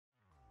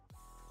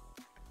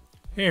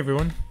Hey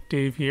everyone,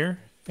 Dave here,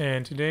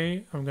 and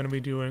today I'm going to be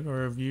doing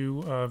a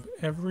review of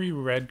every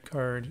red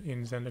card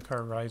in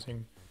Zendikar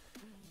Rising.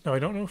 Now I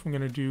don't know if I'm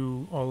going to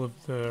do all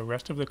of the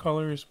rest of the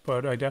colors,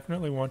 but I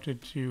definitely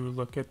wanted to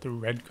look at the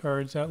red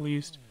cards at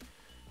least,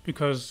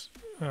 because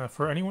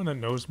for anyone that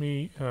knows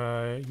me,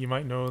 you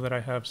might know that I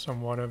have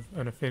somewhat of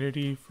an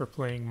affinity for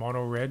playing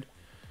mono red.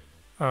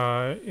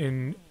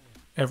 In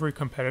every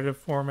competitive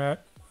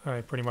format,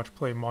 I pretty much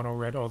play mono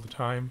red all the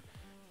time,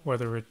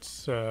 whether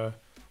it's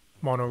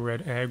mono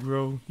red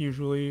aggro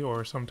usually,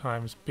 or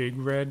sometimes big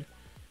red.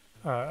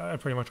 I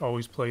pretty much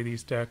always play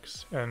these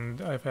decks, and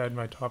I've had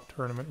my top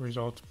tournament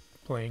results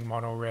playing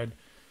mono red.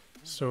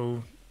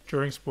 So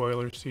during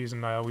spoiler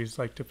season, I always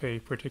like to pay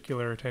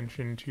particular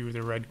attention to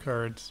the red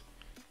cards.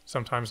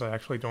 Sometimes I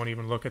actually don't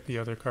even look at the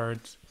other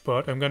cards.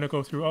 But I'm going to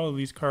go through all of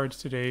these cards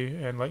today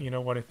and let you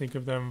know what I think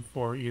of them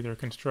for either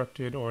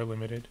constructed or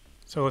limited.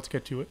 So let's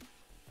get to it.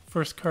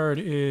 First card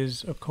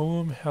is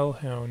Akoum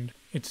Hellhound.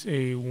 It's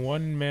a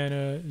 1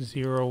 mana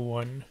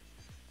 0/1.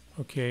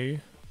 Okay.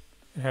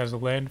 It has a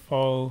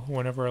landfall.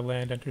 Whenever a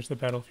land enters the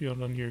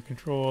battlefield under your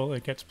control,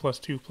 it gets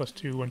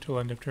 +2/+2 until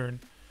end of turn.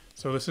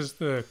 So this is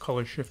the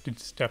color shifted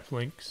Step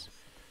Links.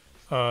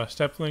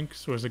 Step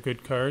Links was a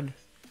good card,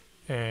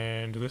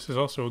 and this is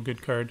also a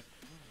good card.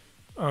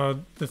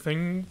 The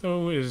thing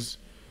though is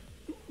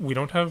we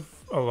don't have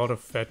a lot of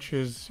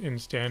fetches in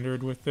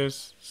standard with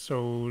this,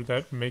 so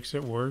that makes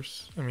it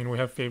worse. I mean, we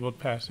have Fabled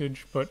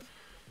Passage, but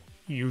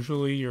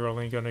usually you're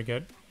only going to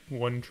get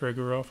one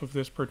trigger off of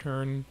this per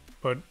turn,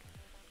 but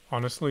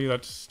honestly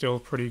that's still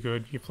pretty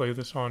good. You play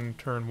this on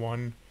turn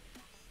 1,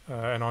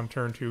 and on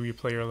turn 2 you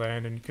play your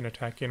land and you can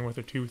attack in with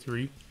a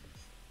 2/3.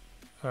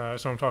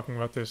 So I'm talking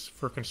about this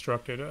for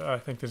constructed. I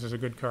think this is a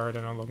good card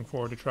and I'm looking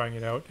forward to trying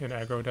it out in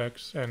aggro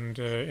decks and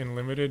in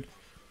limited.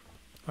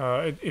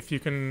 If you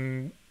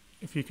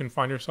can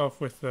find yourself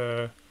with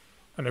an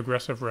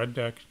aggressive red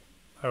deck,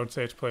 I would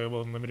say it's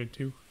playable in limited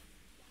too.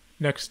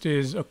 Next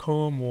is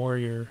Akoum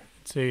Warrior.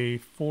 It's a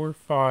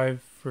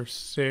 4/5 for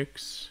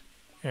 6,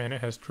 and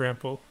it has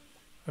Trample.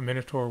 A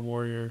Minotaur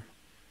Warrior.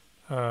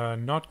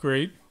 Not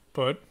great,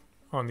 but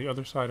on the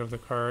other side of the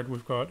card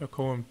we've got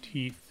Akoum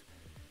Teeth.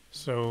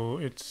 So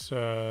it's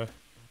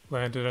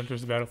land that enters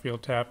the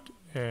battlefield tapped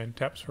and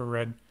taps for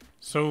red.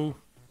 So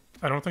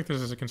I don't think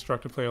this is a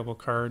constructed playable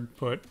card,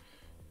 but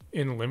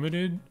in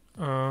limited,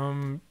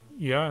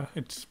 yeah,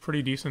 it's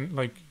pretty decent.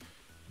 Like,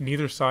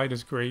 neither side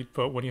is great,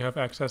 but when you have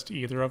access to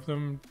either of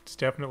them, it's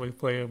definitely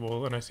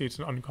playable, and I see it's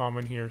an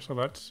uncommon here, so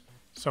that's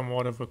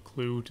somewhat of a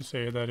clue to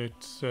say that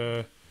it's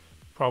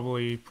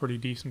probably pretty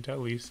decent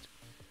at least.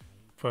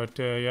 But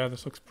yeah,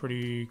 this looks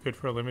pretty good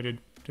for a limited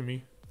to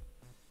me.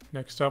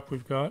 Next up,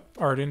 we've got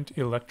Ardent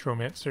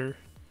Electromancer.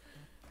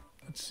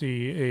 Let's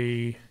see,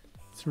 a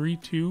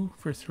 3/2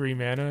 for 3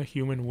 mana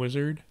human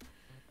wizard.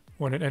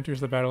 When it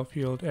enters the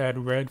battlefield,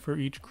 add red for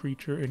each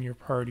creature in your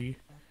party.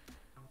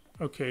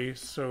 Okay,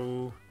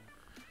 so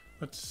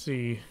let's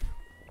see.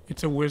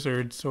 It's a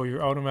wizard, so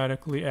you're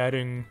automatically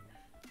adding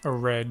a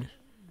red,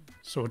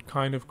 so it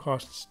kind of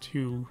costs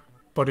 2.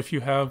 But if you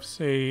have,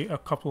 say, a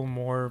couple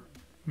more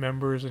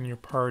members in your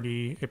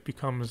party, it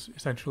becomes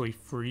essentially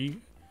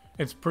free.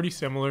 It's pretty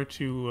similar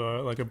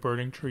to like a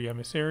Burning Tree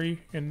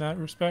Emissary in that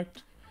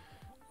respect.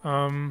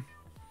 I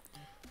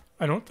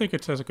don't think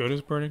it's as good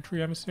as Burning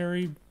Tree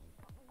Emissary,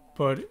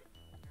 but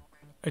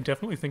I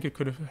definitely think it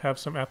could have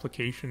some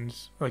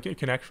applications. Like, it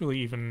can actually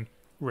even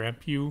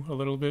ramp you a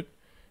little bit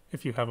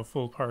if you have a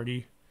full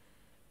party.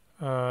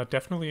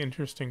 Definitely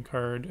interesting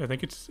card. I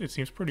think it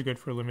seems pretty good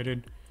for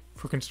limited.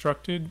 For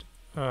constructed,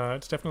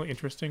 it's definitely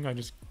interesting. I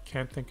just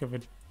can't think of a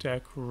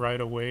deck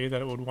right away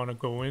that it would want to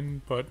go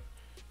in, but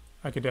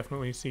I could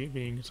definitely see it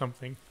being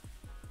something.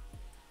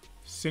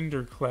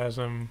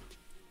 Cinderclasm,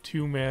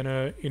 2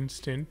 mana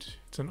instant.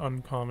 It's an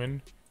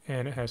uncommon,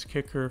 and it has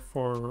kicker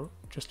for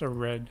just a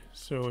red,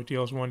 so it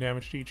deals 1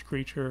 damage to each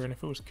creature, and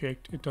if it was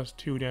kicked, it does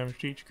 2 damage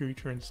to each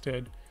creature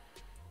instead.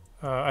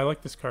 I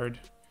like this card.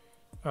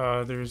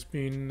 There's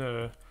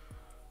been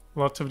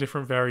lots of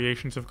different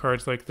variations of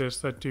cards like this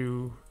that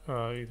do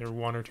either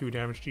 1 or 2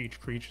 damage to each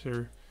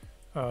creature.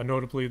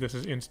 Notably, this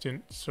is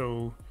instant,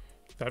 so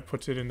that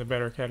puts it in the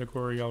better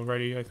category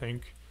already, I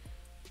think.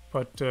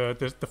 But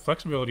the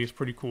flexibility is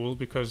pretty cool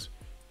because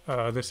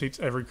this hits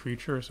every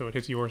creature, so it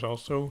hits yours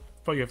also,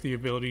 but you have the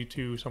ability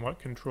to somewhat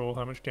control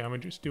how much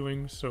damage it's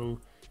doing, so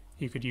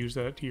you could use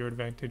that to your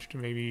advantage to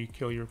maybe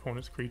kill your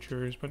opponent's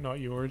creatures, but not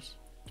yours,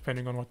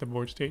 depending on what the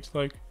board state's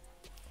like.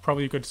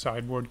 Probably a good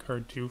sideboard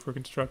card too for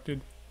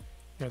constructed.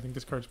 Yeah, I think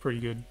this card's pretty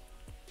good.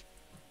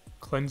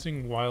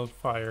 Cleansing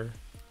Wildfire.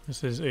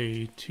 This is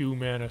a 2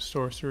 mana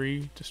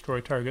sorcery.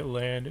 Destroy target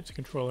land. Its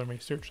controller may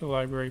search the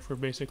library for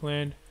basic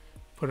land,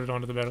 put it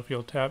onto the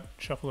battlefield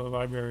tapped, shuffle the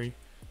library,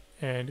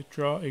 and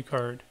draw a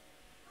card.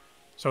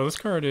 So this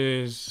card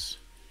is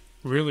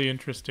really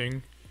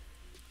interesting.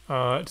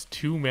 It's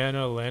 2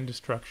 mana land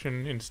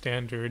destruction in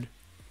standard.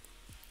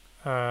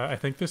 I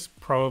think this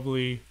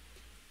probably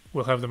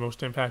will have the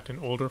most impact in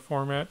older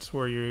formats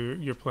where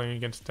you're playing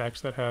against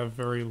decks that have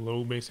very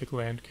low basic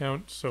land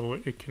count, so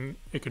it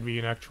could be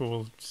an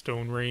actual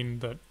stone rain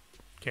that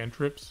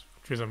cantrips,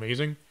 which is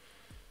amazing.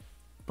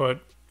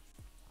 But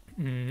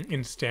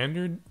in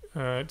standard,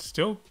 it's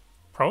still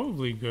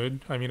probably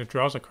good. I mean, it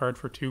draws a card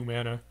for 2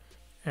 mana,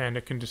 and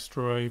it can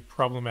destroy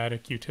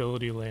problematic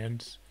utility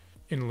lands.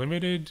 In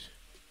limited,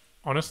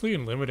 honestly,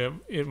 in limited,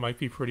 it might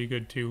be pretty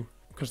good too,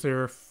 because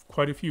there are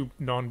quite a few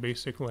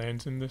non-basic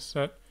lands in this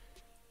set.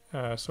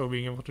 So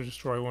being able to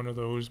destroy one of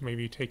those,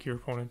 maybe take your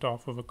opponent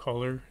off of a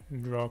color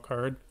and draw a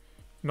card.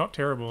 Not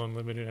terrible in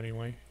limited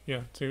anyway.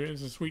 Yeah,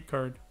 it's a sweet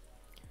card.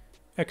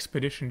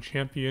 Expedition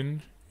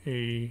Champion,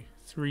 a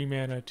 3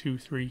 mana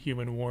 2/3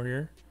 human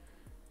warrior.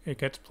 It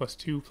gets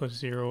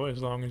 +2/+0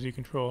 as long as you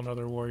control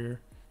another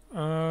warrior.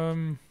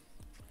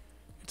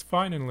 It's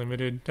fine in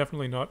limited,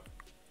 definitely not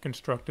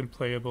constructed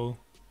playable,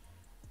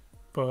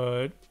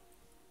 but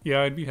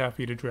yeah, I'd be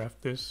happy to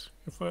draft this.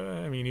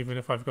 I mean, even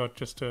if I've got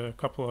just a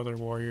couple other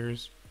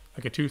warriors,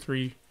 like a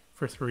 2/3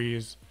 for 3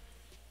 is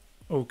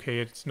okay.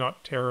 It's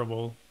not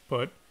terrible,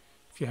 but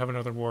if you have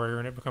another warrior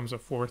and it becomes a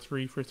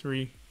 4/3 for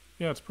 3,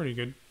 yeah, it's pretty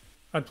good.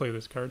 I'd play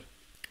this card.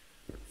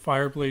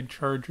 Fireblade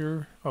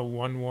Charger, a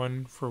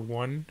 1/1 for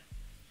 1.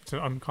 It's an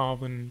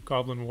uncommon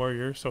goblin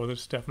warrior, so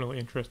this definitely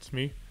interests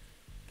me.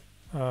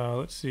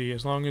 Let's see,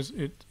 as long as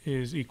it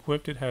is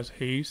equipped, it has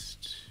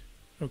haste.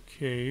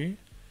 Okay.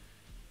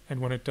 And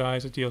when it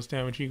dies, it deals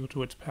damage equal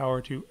to its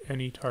power to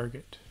any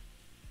target.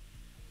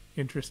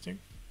 Interesting.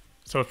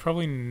 So it's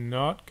probably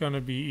not going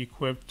to be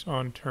equipped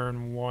on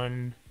turn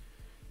 1.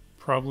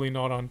 Probably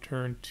not on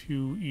turn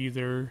 2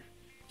 either.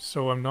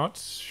 So I'm not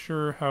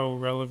sure how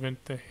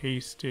relevant the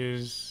haste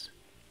is.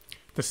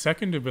 The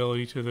second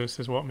ability to this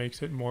is what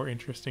makes it more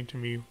interesting to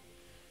me,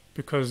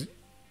 because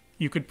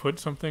you could put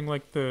something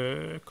like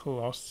the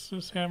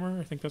Colossus Hammer,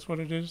 I think that's what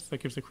it is, that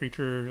gives the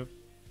creature,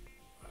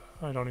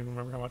 I don't even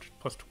remember how much,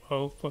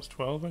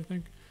 +12, I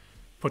think.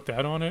 Put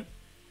that on it,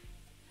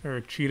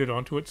 or cheat it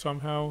onto it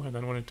somehow, and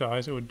then when it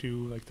dies it would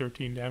do like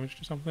 13 damage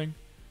to something.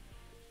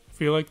 I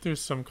feel like there's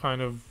some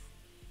kind of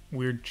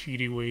weird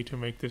cheaty way to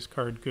make this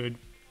card good.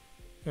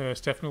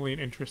 It's definitely an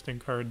interesting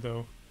card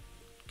though.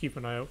 Keep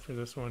an eye out for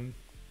this one.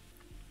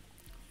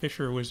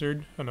 Fissure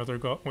Wizard, another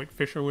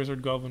Fissure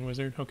Wizard, Goblin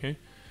Wizard, okay.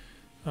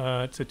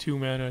 It's a 2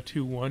 mana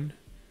 2/1.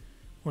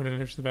 When it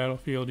enters the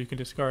battlefield, you can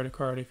discard a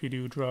card. If you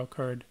do, draw a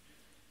card.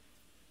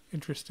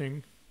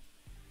 Interesting.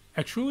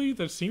 Actually,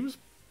 that seems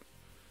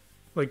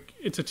like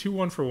it's a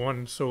 2/1 for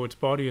 1, so its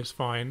body is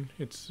fine.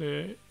 It's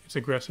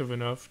aggressive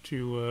enough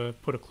to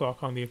put a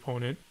clock on the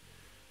opponent,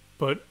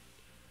 but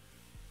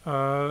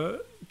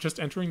just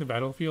entering the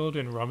battlefield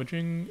and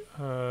rummaging,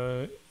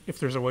 if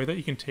there's a way that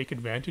you can take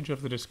advantage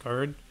of the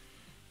discard,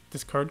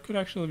 this card could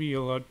actually be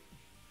a lot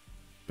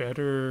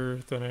better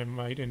than I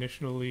might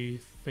initially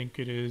think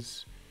it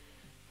is,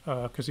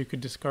 because you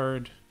could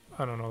discard,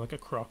 I don't know, like a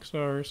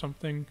Crocstar or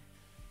something.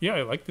 Yeah,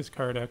 I like this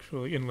card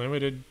actually. In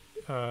limited,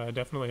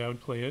 definitely I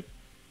would play it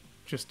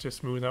just to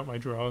smooth out my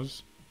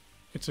draws.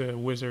 It's a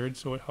wizard,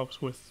 so it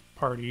helps with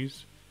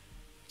parties.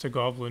 It's a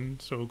goblin,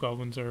 so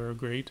goblins are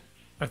great.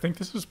 I think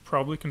this is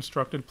probably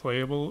constructed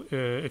playable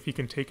if you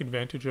can take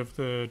advantage of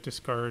the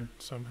discard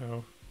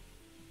somehow.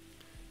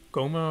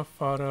 Goma,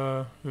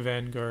 Fada,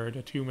 Vanguard,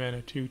 a 2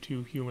 mana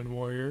 2/2 human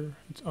warrior.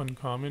 It's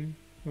uncommon.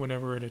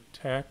 Whenever it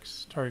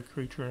attacks, target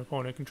creature and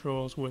opponent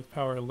controls with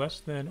power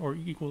less than or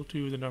equal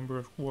to the number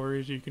of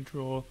warriors you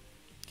control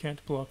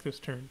can't block this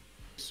turn.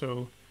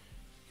 So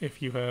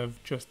if you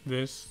have just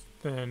this,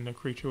 then a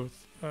creature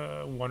with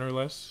 1 or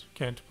less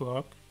can't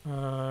block.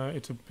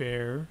 It's a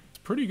bear. It's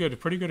pretty good, a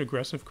pretty good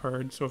aggressive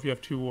card. So if you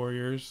have 2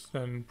 warriors,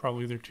 then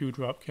probably their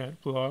 2-drop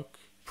can't block.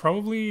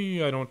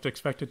 Probably I don't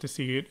expect it to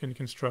see it in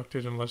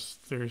constructed unless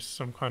there's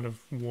some kind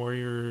of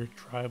warrior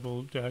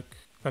tribal deck.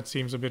 That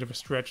seems a bit of a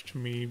stretch to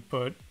me,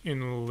 but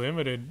in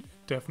limited,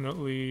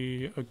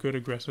 definitely a good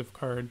aggressive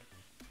card.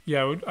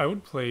 Yeah, I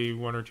would play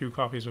 1 or 2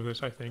 copies of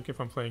this, I think, if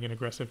I'm playing an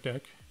aggressive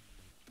deck.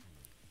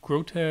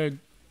 Grotag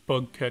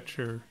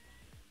Bug-Catcher,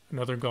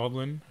 another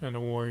goblin and a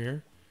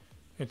warrior.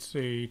 It's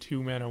a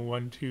 2 mana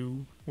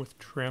 1/2 with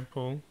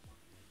trample.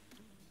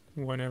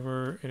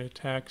 Whenever it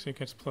attacks, it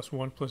gets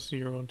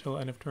 +1/+0 until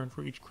end of turn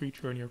for each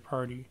creature in your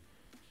party.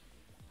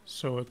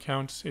 So it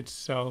counts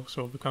itself,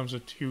 so it becomes a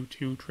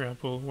 2/2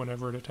 trample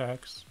whenever it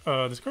attacks.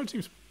 This card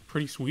seems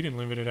pretty sweet and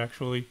limited,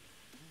 actually.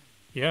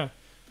 Yeah,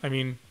 I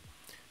mean,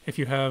 if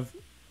you have,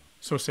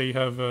 so say you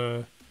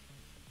have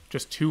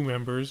just 2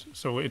 members,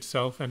 so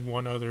itself and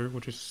 1 other,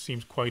 which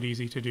seems quite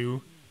easy to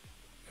do.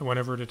 And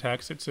whenever it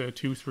attacks, it's a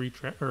 2/3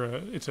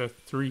 it's a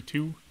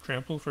 3/2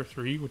 trample for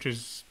 3, which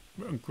is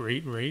a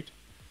great rate.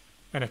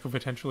 And it could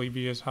potentially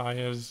be as high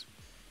as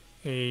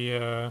a,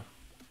 a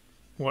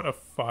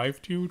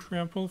 5/2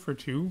 trample for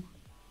 2?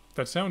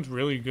 That sounds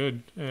really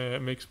good.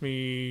 It makes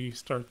me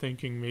start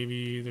thinking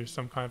maybe there's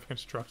some kind of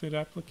constructed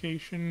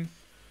application.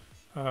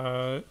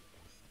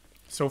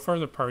 So far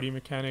the party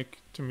mechanic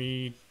to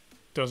me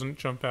doesn't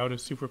jump out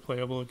as super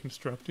playable and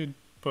constructed,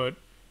 but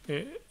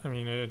it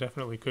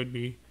definitely could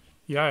be.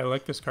 Yeah, I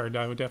like this card.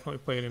 I would definitely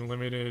play it in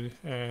limited,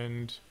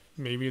 and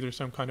maybe there's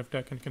some kind of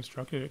deck in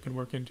constructed it could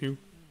work into.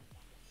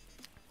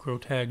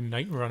 Grotag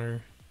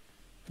Night-Runner,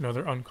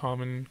 another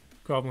uncommon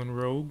Goblin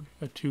Rogue,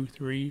 a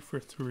 2/3 for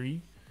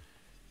 3.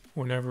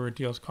 Whenever it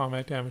deals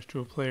combat damage to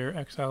a player,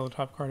 exile the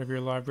top card of your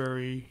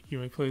library. You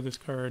may play this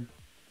card,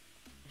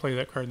 play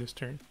that card this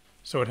turn.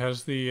 So it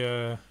has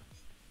the,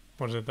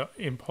 the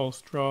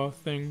impulse draw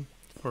thing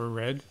for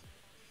red.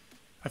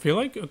 I feel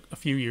like a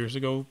few years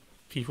ago,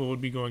 people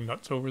would be going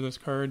nuts over this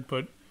card,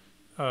 but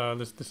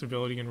this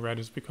ability in red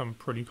has become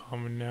pretty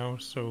common now,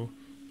 so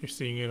you're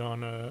seeing it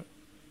on a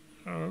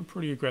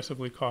pretty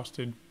aggressively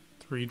costed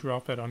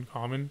 3-drop at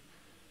uncommon.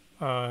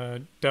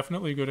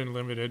 Definitely good in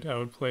limited. I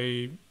would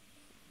play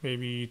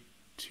maybe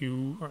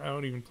 2, or I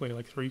would even play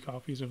like 3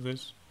 copies of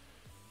this.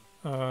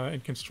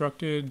 In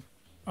constructed,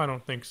 I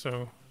don't think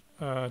so.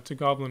 It's a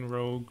goblin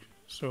rogue,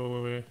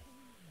 so it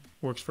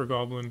works for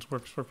goblins,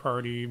 works for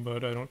party,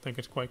 but I don't think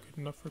it's quite good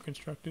enough for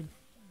constructed.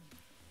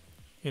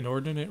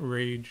 Inordinate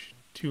Rage,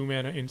 2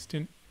 mana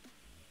instant.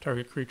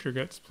 Target creature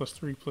gets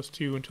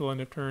 +3/+2 until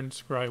end of turn,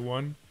 scry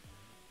 1.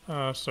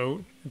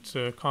 So it's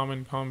a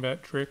common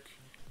combat trick.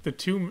 The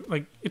 2,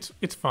 like,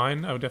 it's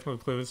fine. I would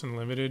definitely play this in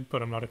limited,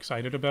 but I'm not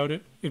excited about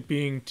it. It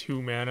being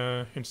 2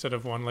 mana instead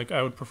of 1, like,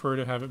 I would prefer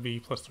to have it be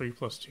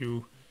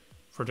 +3/+2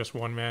 for just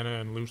 1 mana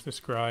and lose the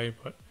scry,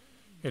 but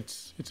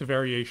it's a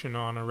variation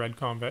on a red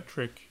combat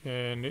trick,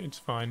 and it's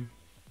fine.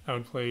 I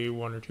would play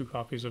 1 or 2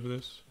 copies of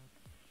this.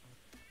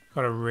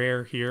 Got a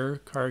rare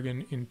here,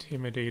 Kargan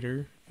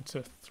Intimidator. It's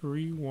a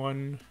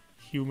 3/1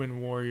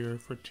 human warrior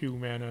for 2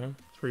 mana.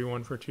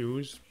 3/1 for 2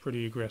 is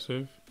pretty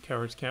aggressive.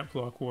 Cowards can't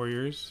block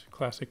warriors.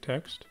 Classic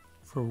text.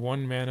 For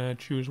 1 mana,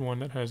 choose one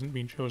that hasn't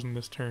been chosen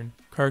this turn.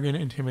 Kargan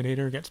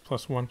Intimidator gets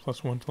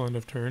 +1/+1 till end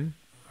of turn.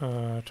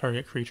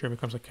 Target creature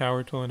becomes a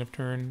coward till end of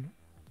turn,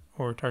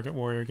 or target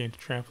warrior gains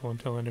trample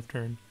until end of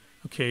turn.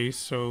 Okay,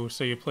 so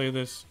say you play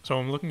this. So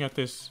I'm looking at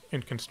this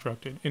in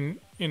constructed. In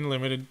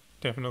limited,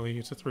 definitely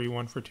it's a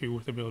 3/1 for 2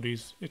 with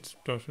abilities. It's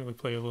definitely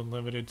playable in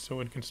limited. So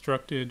in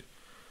constructed,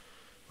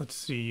 let's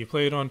see, you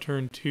play it on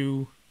turn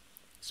 2.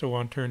 So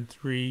on turn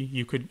 3,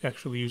 you could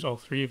actually use all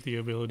 3 of the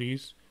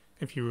abilities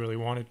if you really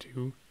wanted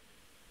to.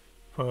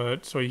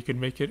 But so you could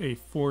make it a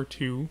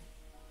 4/2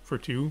 for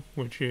 2,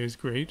 which is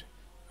great.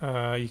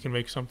 You can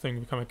make something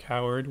become a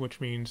coward, which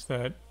means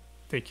that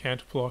they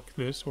can't block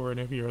this or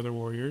any of your other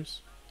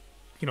warriors.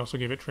 You can also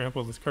give it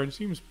trample. This card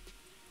seems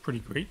pretty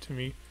great to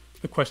me.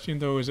 The question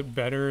though, is it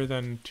better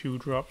than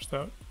 2-drops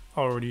that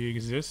already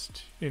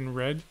exist in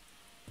red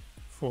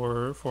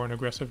for an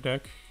aggressive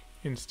deck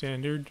in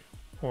standard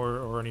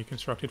or any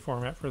constructed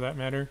format for that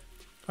matter?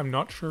 I'm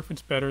not sure if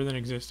it's better than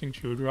existing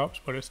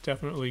 2-drops, but it's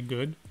definitely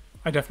good.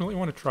 I definitely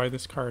want to try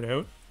this card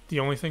out.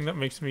 The only thing that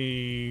makes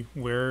me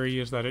wary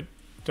is that it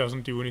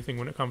doesn't do anything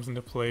when it comes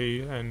into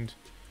play, and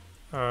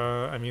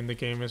I mean, the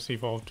game has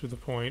evolved to the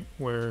point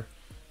where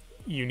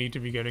you need to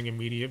be getting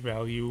immediate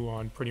value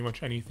on pretty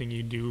much anything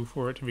you do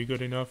for it to be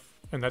good enough,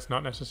 and that's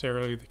not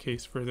necessarily the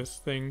case for this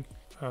thing,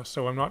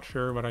 so I'm not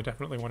sure, but I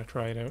definitely want to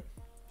try it out.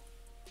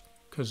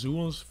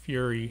 Kazuul's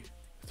Fury,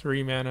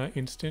 3 mana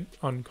instant,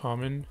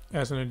 uncommon.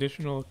 As an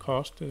additional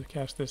cost to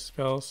cast this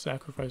spell,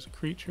 sacrifice a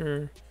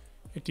creature.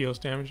 It deals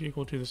damage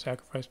equal to the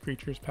sacrificed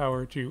creature's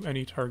power to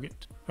any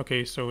target.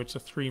 Okay, so it's a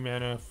 3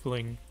 mana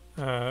fling,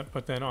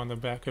 but then on the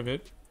back of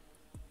it,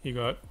 you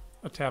got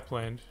a tap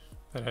land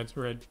that adds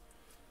red.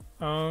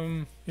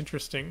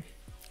 Interesting.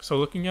 So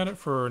looking at it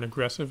for an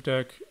aggressive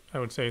deck, I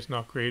would say it's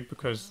not great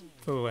because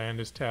the land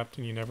is tapped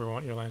and you never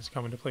want your lands to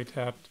come into play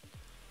tapped.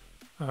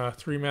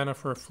 3 mana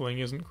for a fling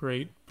isn't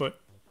great, but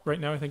right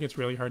now I think it's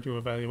really hard to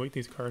evaluate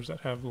these cards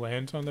that have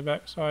lands on the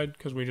backside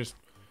because we just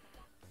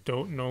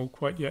don't know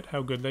quite yet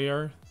how good they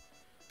are.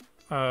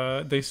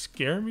 They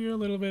scare me a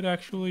little bit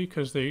actually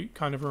because they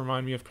kind of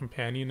remind me of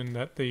Companion in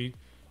that they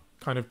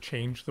kind of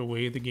change the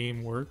way the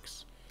game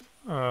works.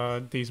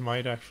 These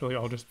might actually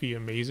all just be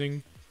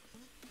amazing,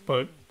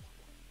 but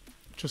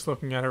just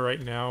looking at it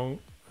right now,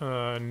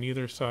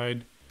 neither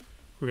side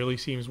really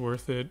seems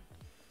worth it.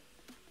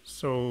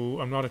 So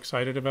I'm not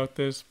excited about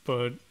this,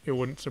 but it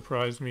wouldn't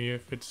surprise me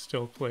if it's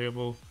still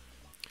playable.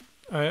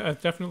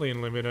 Definitely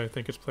in limit, I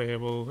think it's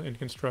playable. In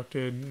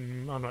constructed,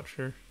 I'm not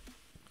sure.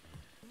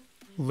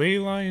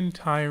 Leyline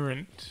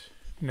Tyrant.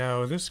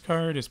 Now, this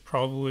card is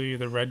probably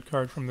the red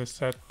card from this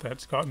set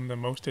that's gotten the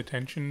most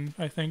attention,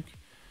 I think.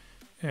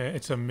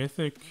 It's a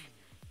mythic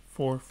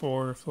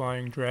 4/4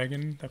 flying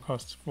dragon that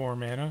costs 4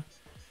 mana.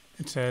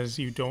 It says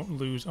you don't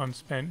lose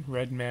unspent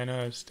red mana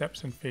as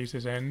steps and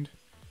phases end.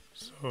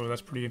 So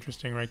that's pretty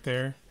interesting right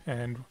there.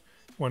 And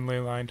when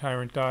Leyline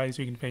Tyrant dies,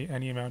 you can pay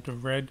any amount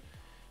of red.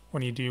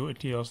 When you do, it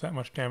deals that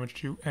much damage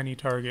to any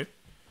target.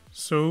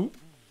 So,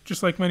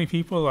 just like many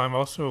people, I'm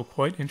also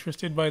quite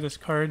interested by this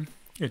card.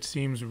 It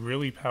seems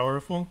really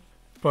powerful,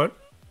 but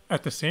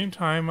at the same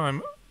time,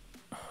 I'm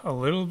a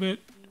little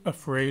bit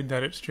afraid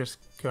that it's just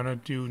gonna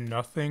do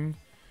nothing.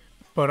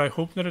 But I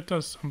hope that it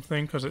does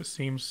something because it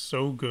seems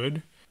so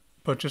good.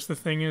 But just the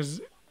thing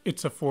is,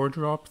 it's a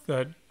 4-drop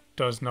that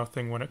does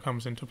nothing when it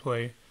comes into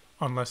play,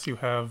 unless you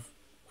have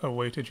a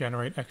way to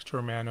generate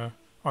extra mana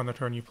on the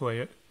turn you play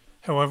it.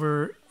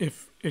 However,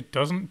 if it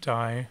doesn't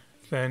die,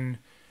 then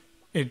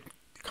it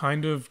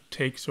kind of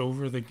takes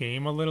over the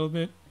game a little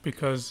bit,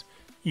 because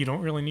you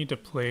don't really need to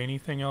play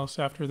anything else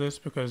after this,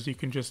 because you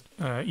can just,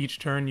 each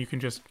turn you can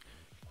just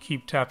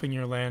keep tapping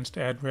your lands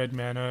to add red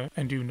mana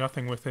and do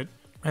nothing with it.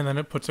 And then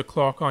it puts a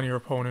clock on your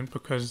opponent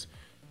because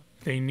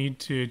they need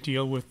to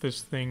deal with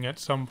this thing at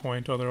some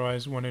point,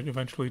 otherwise when it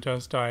eventually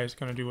does die, it's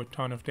going to do a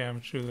ton of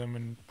damage to them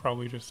and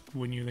probably just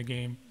win you the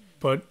game.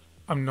 But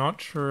I'm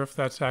not sure if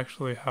that's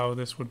actually how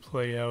this would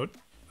play out.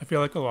 I feel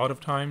like a lot of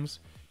times,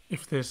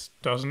 if this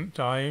doesn't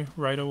die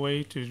right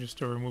away to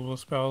just a removal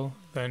spell,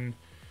 then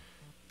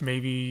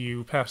maybe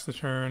you pass the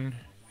turn,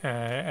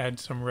 add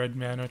some red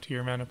mana to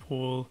your mana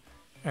pool,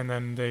 and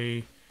then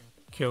they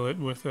kill it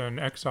with an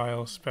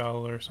exile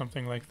spell or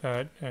something like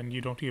that, and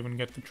you don't even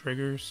get the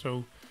trigger.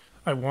 So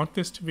I want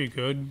this to be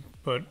good,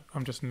 but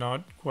I'm just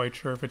not quite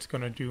sure if it's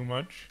going to do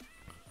much.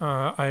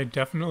 I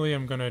definitely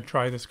am going to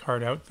try this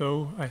card out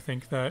though. I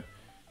think that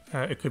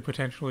it could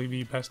potentially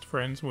be best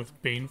friends with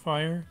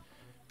Banefire.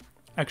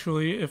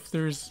 Actually, if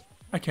there's...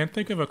 I can't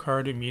think of a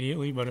card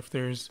immediately, but if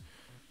there's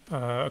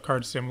a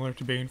card similar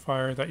to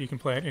Banefire that you can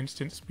play at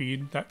instant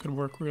speed, that could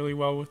work really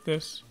well with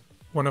this.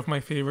 One of my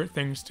favorite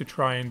things to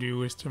try and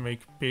do is to make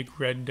big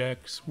red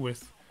decks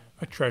with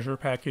a treasure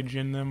package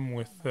in them,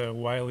 with the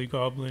Wily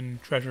Goblin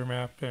treasure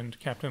map and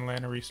Captain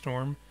Lannery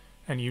Storm,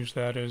 and use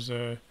that as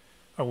a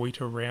way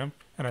to ramp,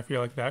 and I feel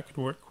like that could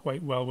work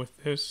quite well with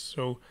this,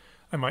 so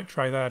I might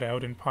try that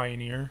out in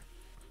Pioneer.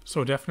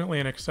 So definitely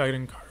an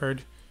exciting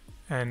card,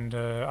 and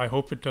I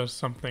hope it does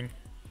something.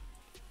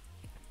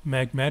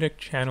 Magmatic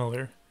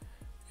Channeler,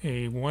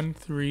 a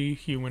 1/3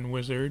 human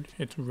wizard.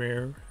 It's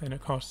rare, and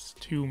it costs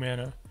 2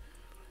 mana.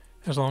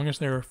 As long as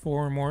there are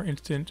 4 or more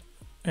instant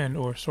and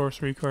or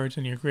sorcery cards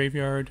in your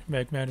graveyard,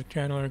 Magmatic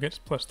Channeler gets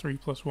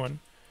 +3/+1.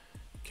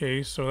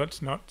 Okay, so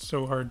that's not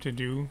so hard to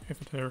do. If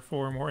there are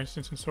 4 or more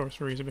instants and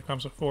sorceries, it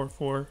becomes a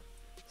 4/4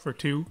 for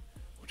 2,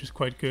 which is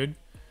quite good.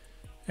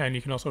 And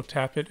you can also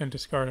tap it and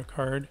discard a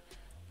card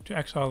to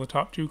exile the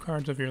top 2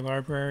 cards of your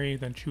library,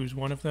 then choose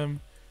one of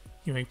them.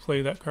 You may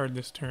play that card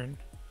this turn.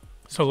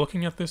 So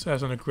looking at this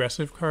as an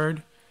aggressive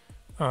card,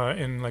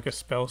 in like a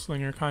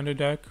Spellslinger kind of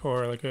deck,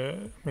 or like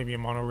maybe a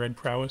mono red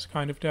prowess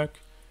kind of deck,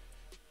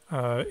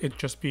 it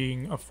just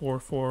being a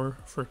 4/4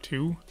 for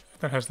 2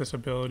 that has this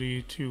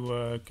ability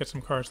to get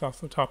some cards off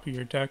the top of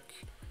your deck,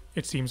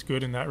 it seems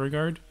good in that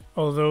regard.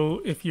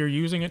 Although if you're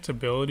using its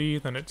ability,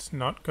 then it's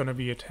not going to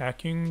be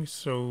attacking,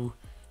 so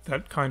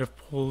that kind of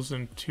pulls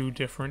in 2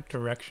 different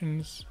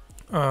directions.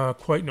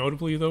 Quite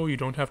notably though, you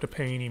don't have to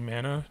pay any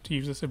mana to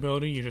use this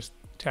ability, you just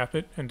tap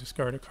it and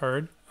discard a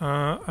card.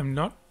 I'm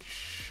not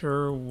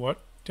sure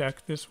what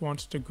deck this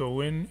wants to go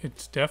in.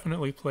 It's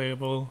definitely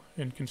playable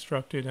in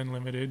Constructed and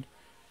Limited,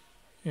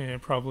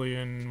 and probably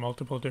in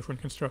multiple different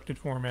Constructed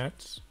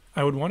formats.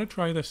 I would want to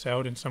try this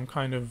out in some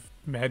kind of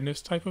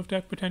Madness type of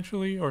deck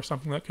potentially, or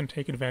something that can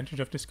take advantage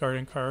of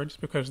discarding cards,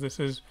 because this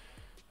is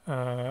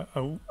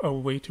a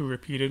way to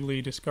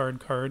repeatedly discard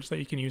cards that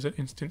you can use at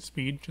instant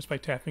speed just by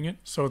tapping it.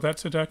 So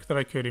that's a deck that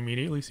I could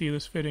immediately see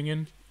this fitting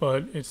in,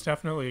 but it's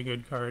definitely a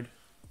good card.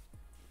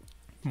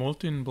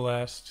 Molten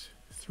Blast,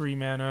 3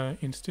 mana,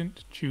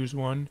 instant, choose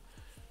 1.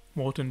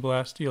 Molten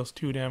Blast deals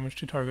 2 damage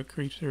to target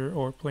creature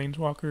or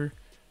planeswalker,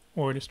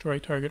 or destroy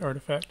target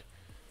artifact.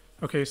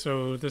 Okay,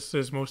 so this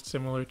is most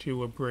similar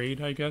to a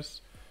Braid, I guess.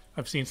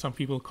 I've seen some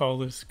people call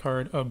this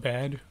card a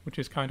Bad, which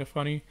is kind of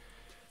funny.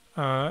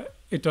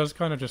 It does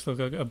kind of just look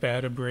like a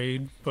bad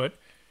Braid, but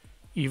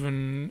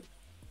even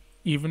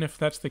if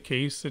that's the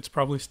case, it's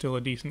probably still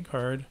a decent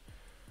card.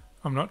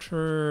 I'm not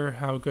sure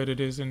how good it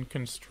is in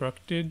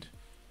Constructed,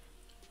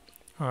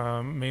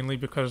 mainly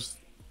because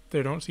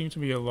there don't seem to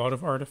be a lot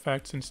of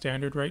artifacts in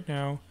Standard right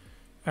now,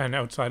 and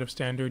outside of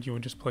Standard you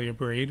would just play a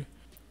Braid.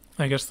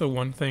 I guess the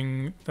one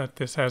thing that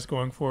this has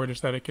going for it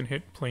is that it can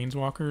hit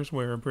planeswalkers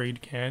where a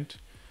Braid can't,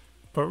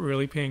 but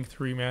really paying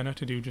 3 mana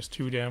to do just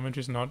 2 damage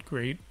is not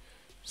great.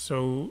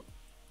 So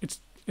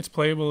it's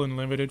playable and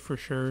limited for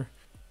sure.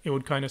 It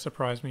would kind of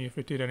surprise me if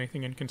it did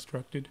anything in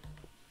Constructed.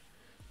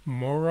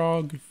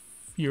 Morog,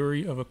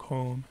 Fury of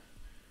Akoum,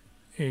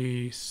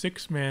 a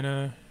 6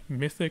 mana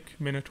mythic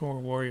Minotaur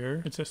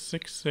warrior. It's a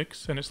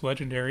 6/6 and it's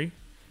legendary,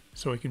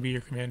 so it can be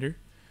your commander.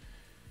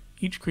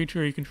 Each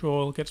creature you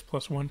control gets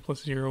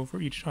 +1/+0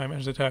 for each time it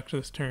has attacked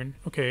this turn.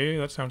 Okay,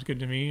 that sounds good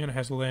to me, and it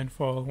has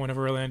landfall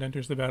whenever a land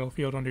enters the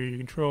battlefield under your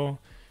control.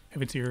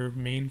 If it's your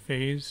main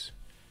phase,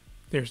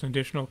 there's an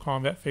additional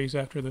combat phase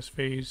after this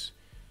phase.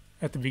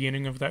 At the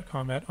beginning of that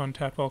combat,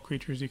 untap all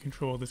creatures you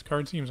control. This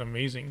card seems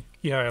amazing.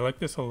 Yeah, I like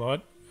this a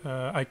lot.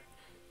 I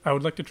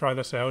would like to try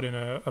this out in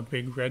a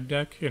big red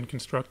deck in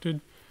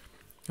Constructed,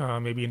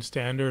 maybe in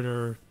Standard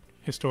or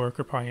Historic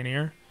or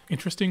Pioneer.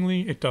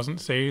 Interestingly, it doesn't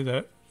say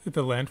that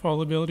the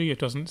landfall ability, it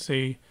doesn't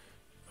say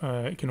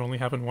it can only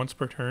happen once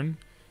per turn.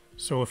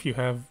 So if you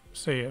have,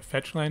 say, a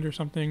fetch land or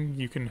something,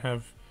 you can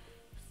have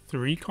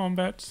 3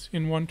 combats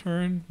in 1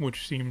 turn,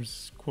 which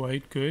seems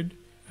quite good.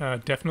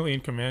 Definitely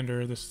in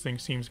Commander, this thing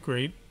seems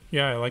great.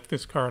 Yeah, I like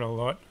this card a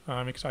lot.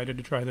 I'm excited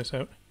to try this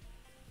out.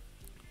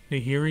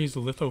 Nahiri's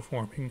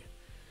Lithoforming.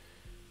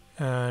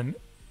 An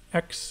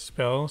X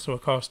spell, so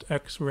it costs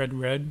X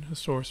red, a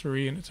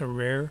sorcery, and it's a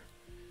rare.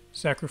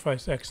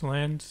 Sacrifice X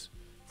lands.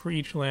 For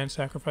each land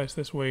sacrificed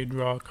this way,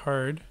 draw a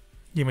card.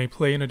 You may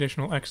play an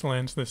additional X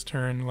lands this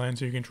turn.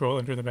 Lands you control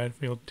enter the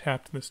battlefield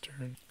tapped this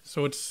turn.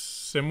 So it's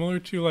similar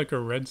to like a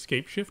red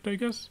Scapeshift, I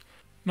guess.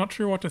 Not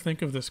sure what to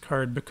think of this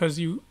card because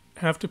you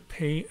have to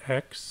pay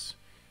X.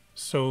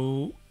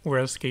 So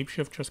whereas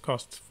Scapeshift just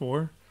costs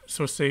 4.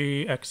 So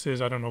say X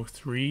is, I don't know,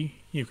 3.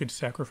 You could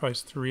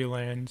sacrifice 3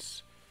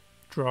 lands,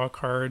 draw a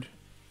card,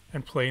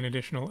 and play an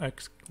additional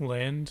X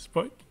lands,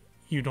 but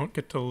you don't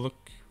get to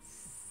look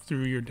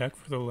through your deck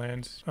for the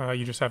lands.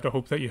 You just have to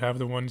hope that you have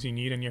the ones you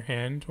need in your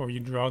hand, or you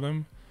draw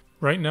them.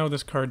 Right now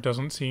this card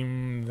doesn't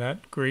seem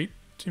that great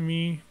to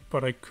me,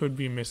 but I could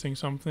be missing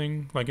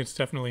something. Like, it's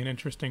definitely an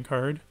interesting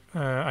card.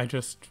 I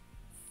just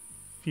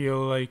feel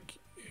like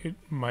it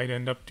might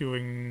end up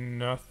doing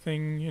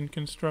nothing in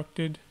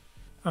Constructed.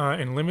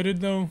 In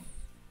Limited though,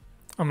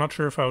 I'm not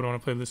sure if I would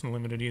want to play this in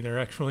Limited either,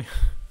 actually.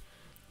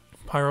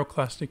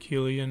 Pyroclastic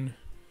Hellion,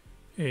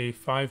 a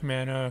 5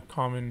 mana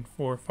common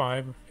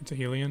 4/5. It's a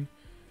Hellion.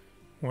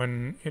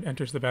 When it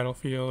enters the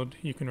battlefield,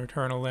 you can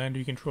return a land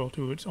you control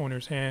to its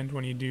owner's hand.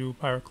 When you do,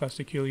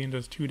 Pyroclastic Hellion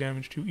does 2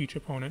 damage to each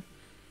opponent.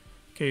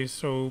 Okay,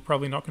 so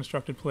probably not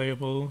Constructed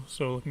playable,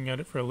 so looking at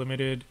it for a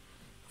Limited,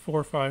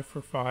 4/5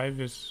 for 5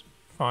 is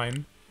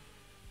fine.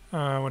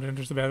 When it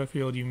enters the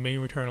battlefield, you may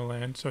return a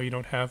land, so you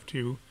don't have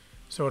to.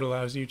 So it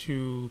allows you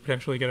to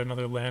potentially get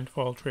another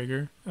landfall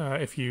trigger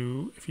if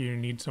you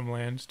need some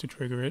lands to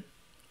trigger it.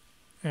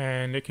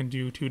 And it can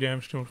do 2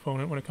 damage to an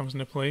opponent when it comes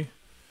into play.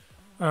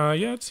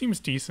 Yeah, it seems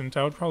decent.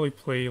 I would probably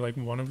play like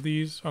one of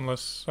these,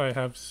 unless I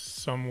have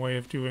some way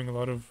of doing a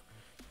lot of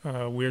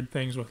weird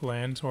things with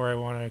lands, or I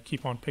want to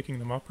keep on picking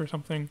them up or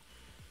something.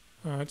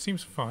 It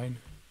seems fine.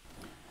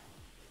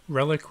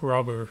 Relic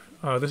Robber.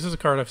 This is a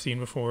card I've seen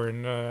before,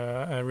 and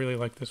I really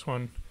like this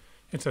one.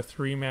 It's a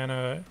 3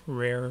 mana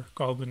rare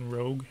Goblin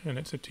Rogue, and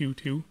it's a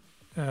 2/2.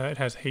 It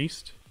has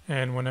haste,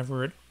 and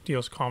whenever it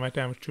deals combat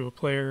damage to a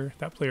player,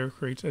 that player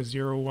creates a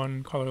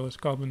 0/1 colorless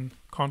Goblin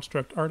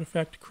construct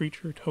artifact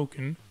creature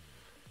token.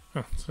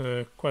 Oh,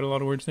 it's quite a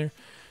lot of words there.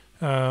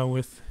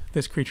 With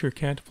this creature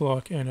can't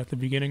block, and at the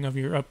beginning of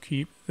your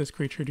upkeep, this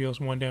creature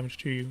deals 1 damage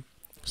to you.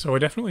 So I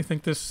definitely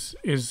think this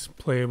is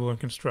playable in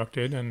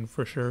Constructed, and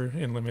for sure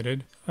in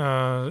Limited.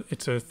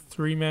 It's a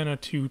 3 mana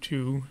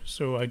 2/2,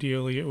 so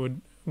ideally it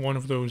would one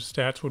of those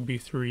stats would be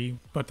 3,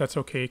 but that's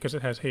okay because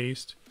it has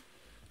haste.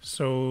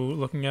 So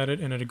looking at it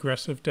in an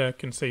aggressive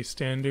deck and say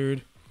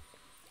Standard,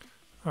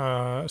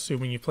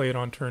 assuming you play it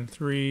on turn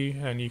 3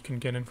 and you can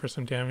get in for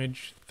some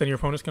damage, then your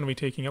opponent's going to be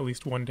taking at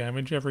least 1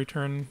 damage every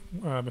turn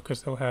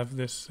because they'll have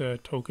this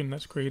token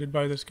that's created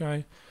by this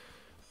guy.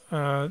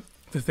 The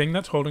thing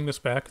that's holding this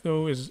back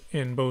though is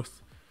in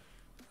both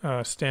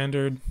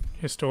Standard,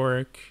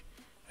 Historic,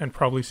 and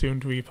probably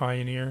soon to be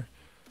Pioneer.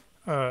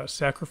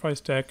 Sacrifice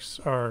decks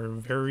are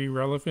very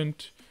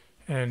relevant,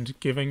 and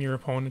giving your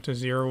opponent a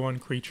 0/1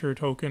 creature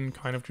token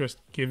kind of just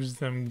gives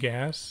them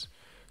gas.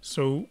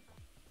 So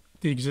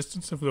the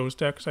existence of those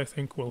decks I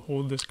think will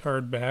hold this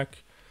card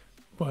back,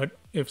 but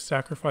if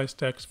sacrifice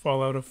decks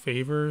fall out of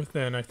favor,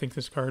 then I think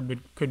this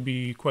card could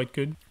be quite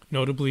good.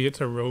 Notably,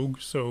 it's a rogue,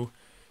 so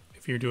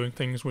if you're doing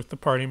things with the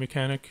party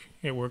mechanic,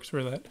 it works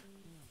for that.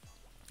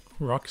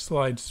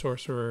 Rockslide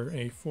Sorcerer,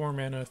 a 4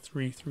 mana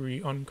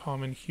 3/3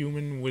 uncommon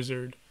human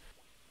wizard.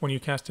 When you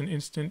cast an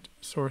instant,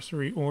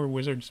 sorcery, or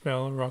wizard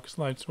spell,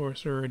 Rockslide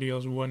Sorcerer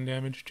deals 1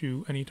 damage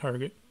to any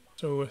target.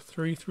 So a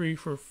 3/3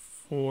 for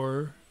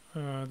 4.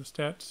 The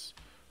stats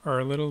are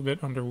a little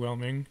bit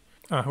underwhelming.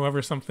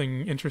 However,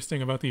 something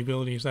interesting about the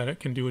ability is that it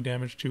can do a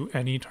damage to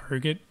any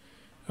target.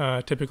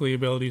 Typically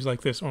abilities like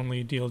this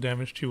only deal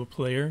damage to a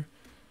player.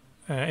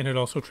 And it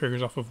also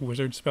triggers off of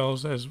wizard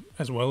spells as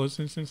well as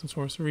instants and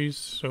sorceries.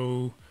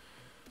 So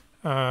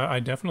I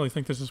definitely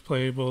think this is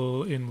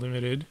playable in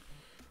Limited.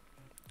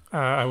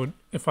 I would,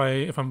 if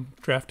I'm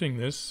drafting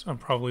this, I'm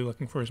probably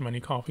looking for as many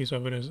copies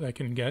of it as I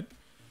can get.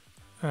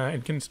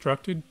 In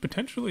Constructed,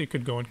 potentially it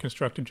could go in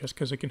Constructed just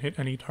because it can hit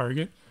any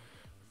target.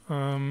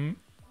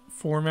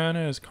 4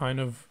 mana is kind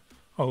of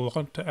a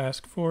lot to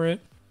ask for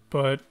it,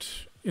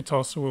 but it's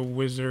also a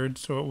wizard,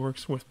 so it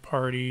works with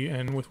party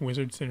and with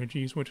wizard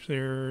synergies, which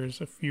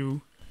there's a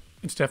few.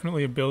 It's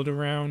definitely a build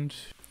around.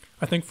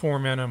 I think 4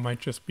 mana might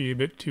just be a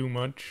bit too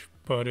much,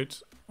 but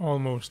it's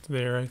almost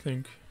there, I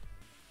think.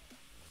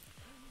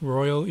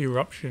 Roil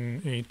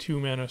Eruption, a 2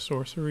 mana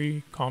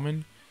sorcery,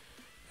 common,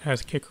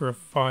 has kicker of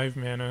 5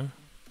 mana.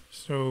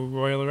 So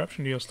Roil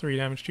Eruption deals 3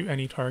 damage to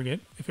any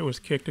target. If it was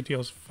kicked, it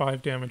deals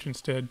 5 damage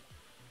instead.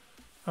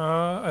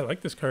 I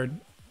like this card.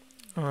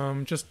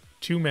 Just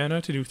 2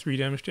 mana to do 3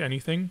 damage to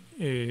anything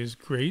is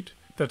great.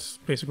 That's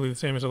basically the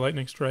same as a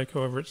Lightning Strike,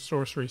 however it's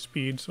sorcery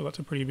speed, so that's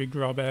a pretty big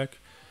drawback.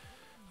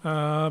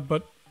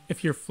 But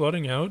if you're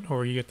flooding out,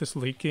 or you get this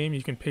late game,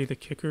 you can pay the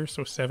kicker,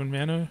 so 7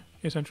 mana,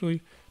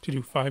 essentially, to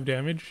do 5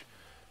 damage.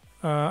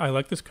 I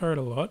like this card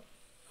a lot.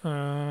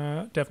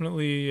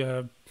 Definitely,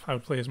 I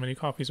would play as many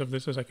copies of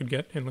this as I could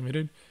get in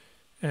Limited,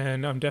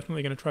 and I'm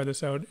definitely going to try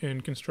this out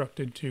in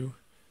Constructed too.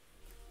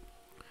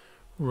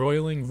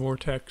 Roiling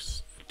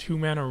Vortex,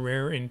 2-mana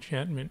rare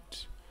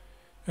enchantment.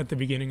 At the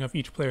beginning of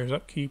each player's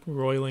upkeep,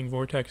 Roiling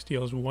Vortex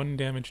deals 1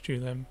 damage to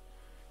them.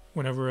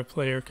 Whenever a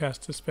player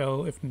casts a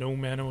spell, if no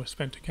mana was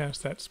spent to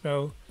cast that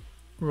spell,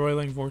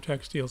 Roiling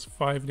Vortex deals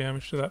 5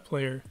 damage to that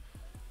player.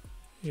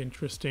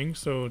 Interesting,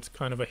 so it's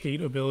kind of a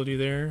hate ability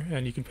there,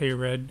 and you can pay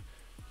red.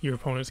 Your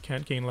opponents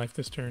can't gain life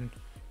this turn.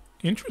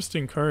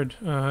 Interesting card.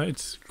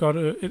 It's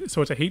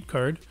a hate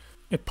card.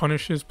 It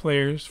punishes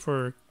players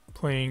for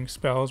playing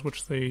spells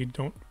which they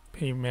don't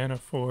pay mana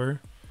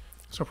for.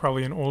 So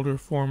probably in older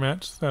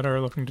formats that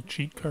are looking to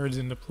cheat cards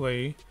into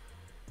play.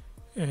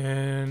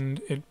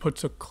 And it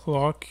puts a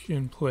clock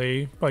in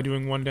play by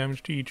doing 1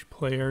 damage to each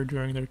player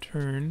during their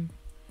turn.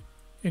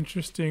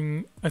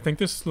 Interesting. I think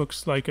this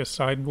looks like a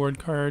sideboard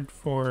card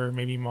for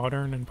maybe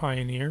Modern and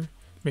Pioneer.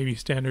 Maybe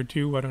Standard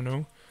too, I don't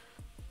know.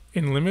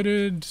 In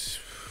Limited,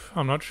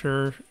 I'm not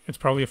sure. It's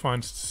probably a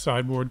fine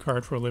sideboard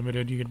card for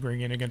Limited you could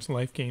bring in against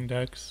life gain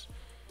decks.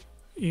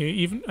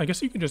 I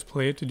guess you could just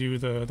play it to do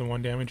the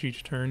 1 damage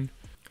each turn.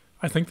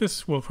 I think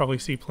this will probably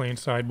see play in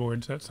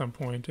sideboards at some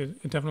point.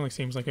 It definitely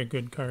seems like a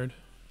good card.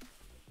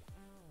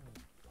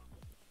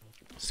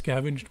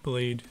 Scavenged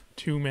Blade,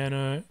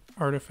 2-mana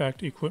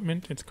artifact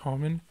equipment. It's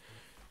common.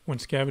 When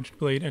Scavenged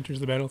Blade enters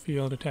the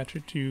battlefield, attach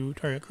it to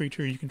target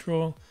creature you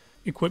control.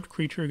 Equipped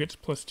creature gets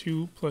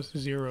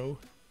 +2/+0,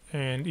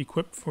 and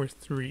equipped for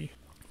 3.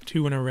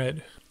 2 and a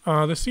red.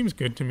 This seems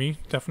good to me.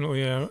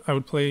 Definitely, I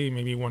would play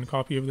maybe 1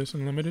 copy of this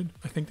in Limited.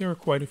 I think there are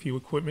quite a few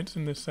equipments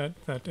in this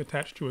set that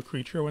attach to a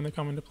creature when they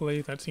come into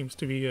play. That seems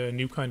to be a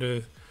new kind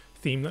of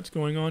theme that's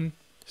going on,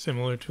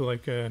 similar to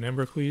like an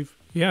Embercleave.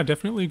 Yeah,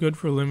 definitely good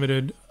for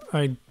Limited.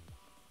 I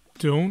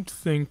don't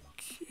think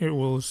it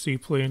will see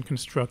play in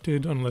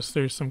Constructed unless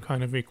there's some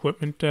kind of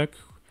equipment deck.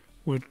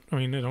 I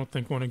don't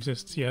think one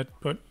exists yet,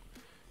 but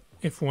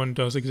if one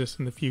does exist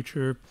in the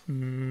future,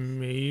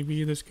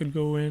 maybe this could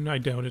go in. I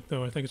doubt it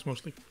though. I think it's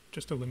mostly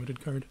just a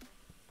Limited card.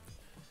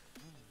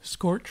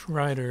 Scorch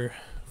Rider,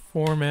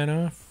 4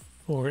 mana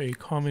for a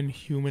common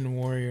human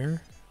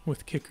warrior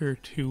with kicker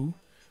 2,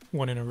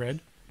 1 and a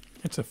red.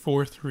 It's a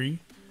 4/3.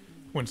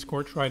 When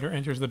Scorch Rider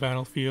enters the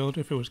battlefield,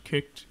 if it was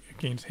kicked, it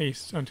gains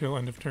haste until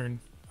end of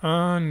turn.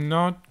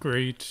 Not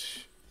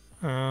great.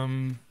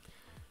 Not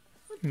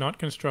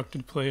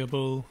Constructed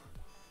playable.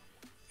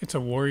 It's a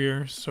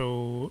warrior,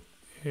 so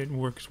it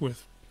works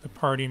with the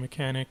party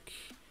mechanic,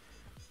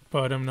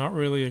 but I'm not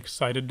really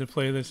excited to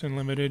play this in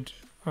Limited.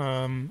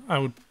 I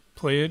would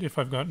play it if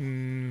I've got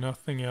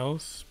nothing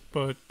else,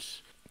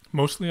 but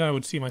mostly I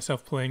would see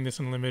myself playing this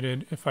in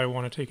Limited if I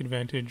want to take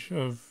advantage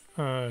of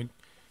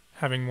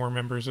having more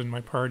members in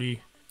my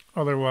party.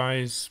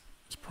 Otherwise,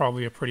 it's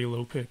probably a pretty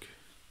low pick.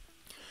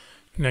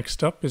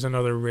 Next up is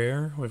another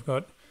rare. We've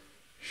got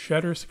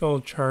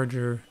Shatterskull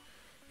Charger,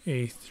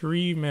 a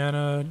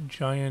 3-mana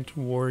giant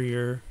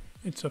warrior.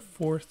 It's a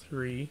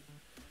 4/3.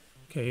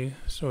 Okay,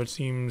 so it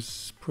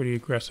seems pretty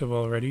aggressive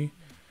already.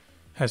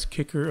 Has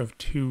kicker of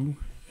 2.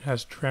 It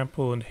has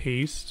trample and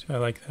haste. I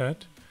like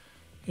that.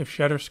 If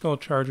Shatterskull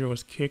Charger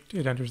was kicked,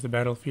 it enters the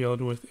battlefield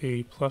with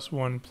a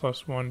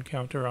 +1/+1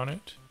 counter on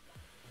it.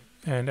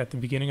 And at the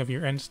beginning of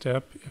your end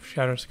step, if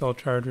Shatterskull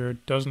Charger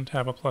doesn't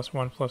have a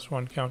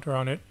 +1/+1 counter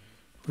on it,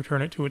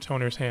 return it to its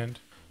owner's hand.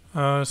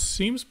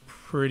 Seems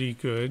pretty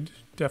good.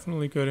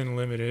 Definitely good in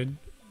Limited.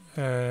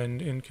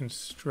 And in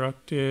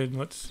Constructed,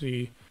 let's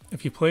see.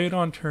 If you play it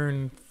on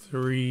turn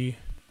 3,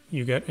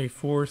 you get a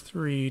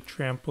 4/3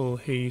 trample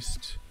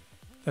haste.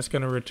 That's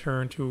going to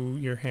return to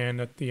your hand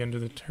at the end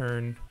of the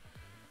turn.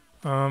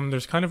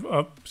 There's kind of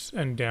ups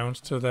and downs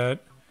to that.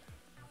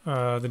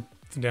 The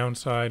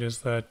downside is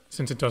that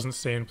since it doesn't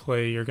stay in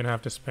play, you're going to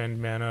have to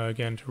spend mana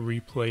again to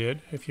replay it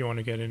if you want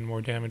to get in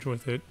more damage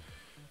with it.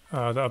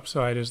 The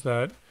upside is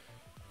that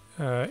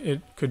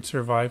it could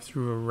survive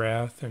through a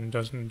Wrath and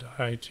doesn't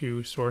die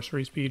to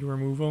sorcery speed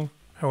removal.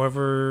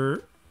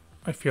 However,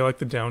 I feel like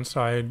the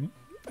downside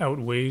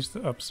outweighs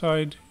the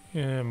upside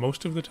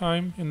most of the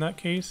time in that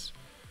case.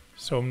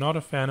 So I'm not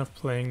a fan of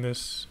playing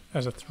this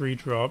as a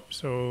 3-drop,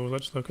 so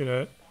let's look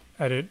at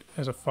it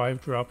as a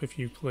 5-drop if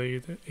you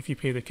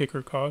pay the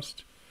kicker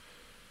cost.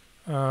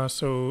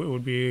 So it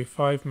would be a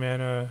 5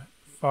 mana,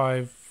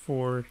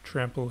 5/4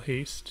 trample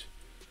haste,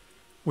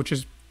 which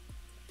is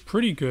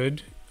pretty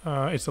good.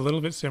 It's a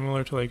little bit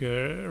similar to like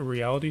a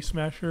Reality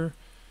Smasher.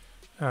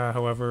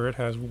 However, it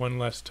has 1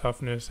 less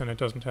toughness and it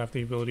doesn't have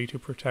the ability to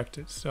protect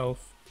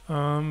itself.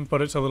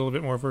 But it's a little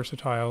bit more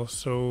versatile,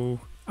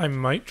 so I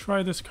might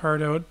try this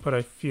card out, but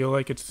I feel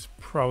like it's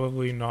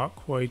probably not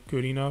quite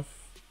good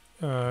enough.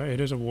 It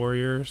is a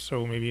warrior,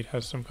 so maybe it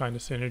has some kind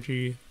of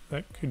synergy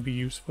that could be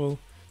useful.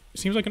 It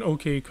seems like an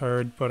okay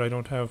card, but I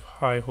don't have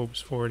high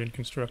hopes for it in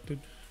Constructed.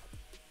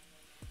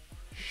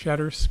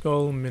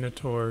 Shatterskull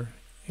Minotaur,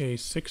 a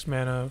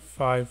 6-mana,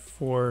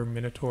 5/4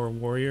 Minotaur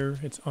warrior.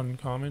 It's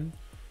uncommon.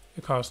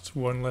 It costs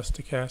 1 less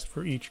to cast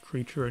for each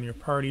creature in your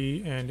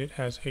party, and it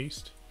has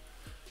haste.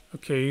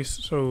 Okay,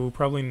 so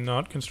probably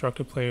not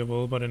constructed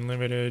playable, but in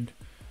limited,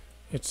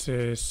 it's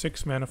a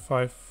 6 mana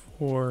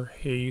 5/4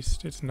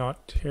 haste. It's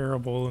not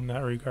terrible in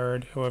that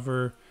regard.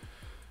 However,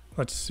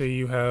 let's say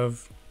you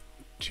have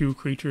 2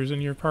 creatures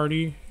in your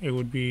party, it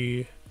would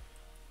be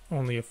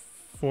only a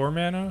 4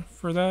 mana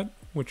for that,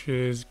 which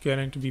is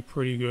getting to be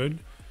pretty good.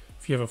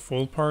 If you have a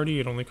full party,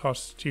 it only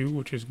costs 2,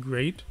 which is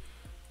great.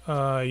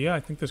 Yeah, I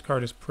think this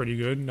card is pretty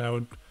good, and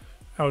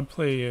I would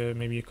play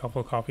maybe a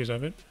couple copies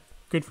of it.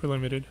 Good for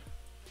limited.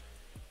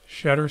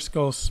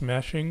 Shatterskull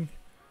Smashing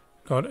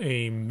got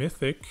a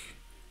mythic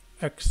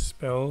X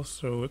spell,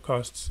 so it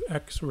costs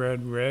X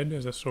red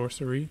as a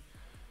sorcery.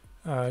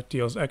 It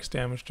deals X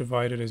damage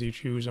divided as you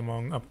choose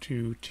among up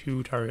to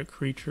 2 target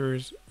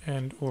creatures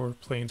and or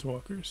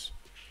planeswalkers.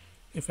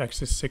 If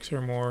X is 6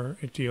 or more,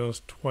 it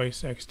deals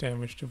twice X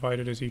damage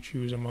divided as you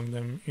choose among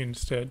them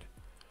instead.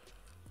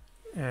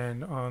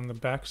 And on the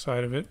back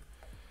side of it,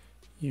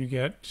 you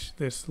get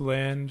this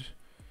land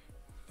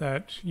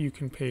that you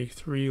can pay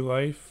 3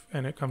 life,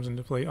 and it comes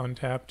into play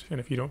untapped, and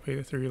if you don't pay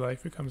the 3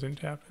 life, it comes in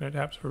tapped, and it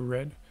taps for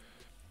red.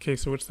 Okay,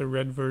 so it's the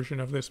red version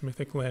of this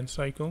mythic land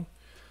cycle.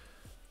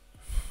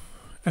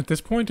 At this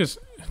point, it's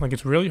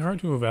really hard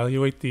to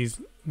evaluate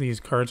these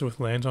cards with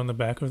lands on the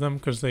back of them,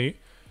 because they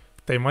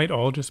might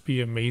all just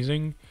be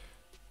amazing,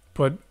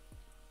 but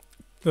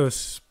the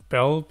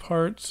spell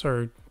parts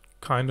are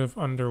kind of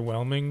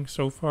underwhelming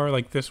so far.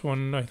 Like this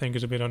one, I think,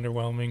 is a bit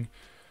underwhelming.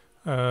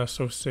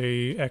 So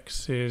say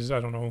X is, I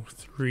don't know,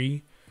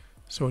 3.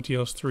 So it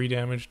deals 3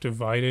 damage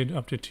divided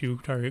up to 2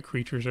 target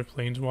creatures or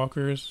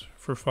planeswalkers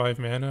for 5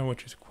 mana,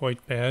 which is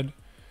quite bad.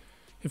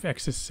 If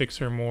X is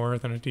 6 or more,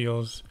 then it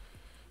deals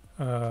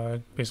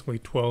basically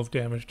 12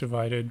 damage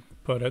divided.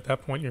 But at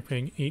that point, you're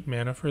paying 8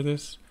 mana for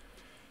this.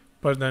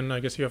 But then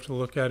I guess you have to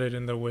look at it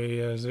in the way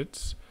as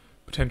it's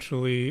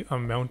potentially a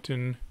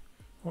mountain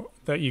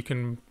that you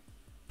can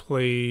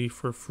play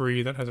for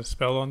free that has a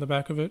spell on the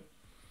back of it.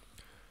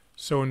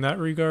 So in that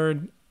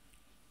regard,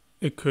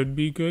 it could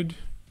be good.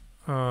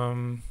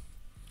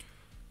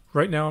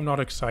 Right now I'm not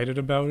excited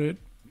about it,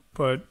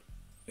 but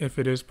if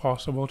it is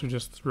possible to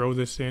just throw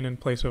this in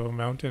place of a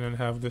mountain and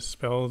have this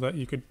spell that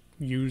you could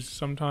use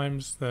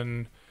sometimes,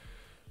 then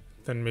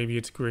maybe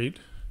it's great.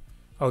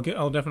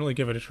 I'll definitely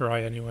give it a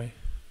try anyway.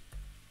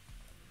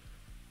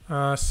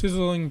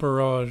 Sizzling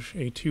Barrage,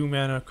 a 2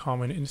 mana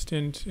common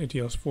instant. It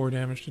deals 4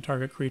 damage to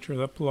target creature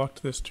that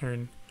blocked this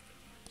turn.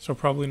 So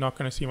probably not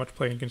going to see much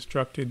play in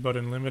constructed, but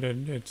in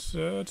limited, it's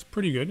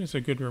pretty good. It's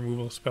a good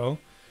removal spell.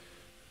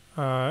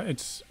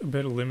 It's a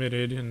bit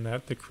limited in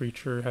that the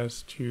creature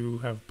has to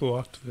have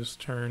blocked this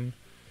turn,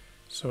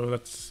 so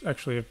that's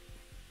actually a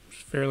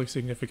fairly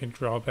significant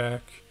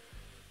drawback.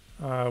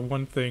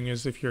 One thing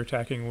is if you're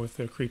attacking with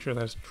a creature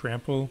that has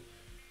trample,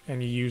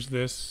 and you use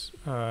this,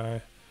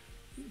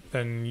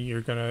 then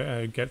you're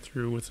gonna get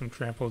through with some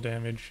trample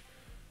damage,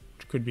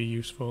 which could be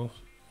useful.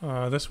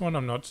 This one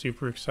I'm not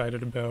super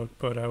excited about,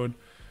 but I would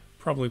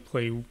probably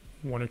play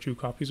 1 or 2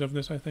 copies of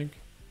this, I think.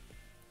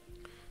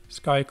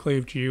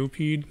 Skyclave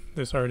Geopede.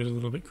 This art is a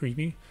little bit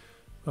creepy,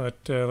 but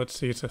let's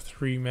see, it's a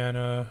 3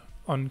 mana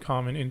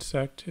uncommon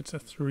insect. It's a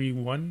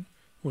 3/1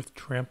 with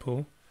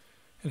trample.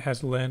 It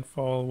has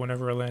landfall.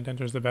 Whenever a land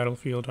enters the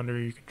battlefield under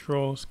your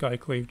control,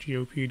 Skyclave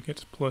Geopede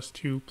gets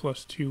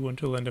 +2/+2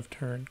 until end of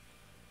turn.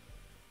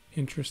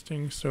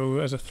 Interesting. So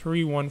as a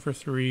 3/1 for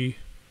 3,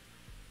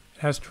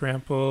 it has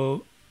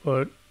trample,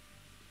 but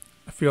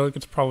I feel like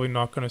it's probably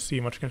not going to see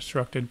much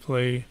constructed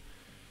play.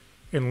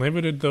 In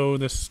limited though,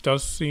 this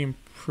does seem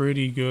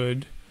pretty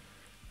good.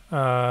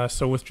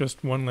 So with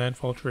just 1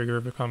 landfall trigger,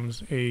 it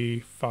becomes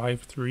a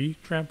 5/3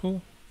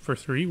 trample for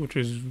 3, which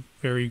is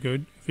very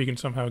good. If you can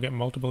somehow get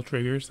multiple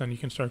triggers, then you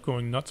can start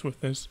going nuts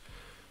with this.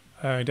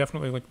 I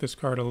definitely like this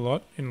card a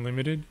lot in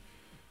limited.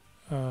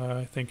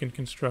 I think in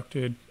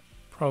constructed,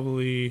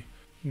 probably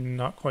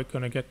not quite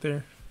going to get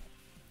there.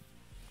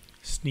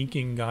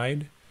 Sneaking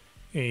Guide,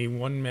 a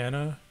 1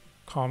 mana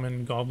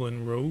common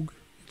goblin rogue.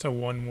 It's a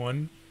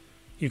 1/1.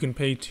 You can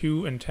pay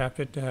 2 and tap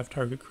it to have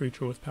target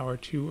creature with power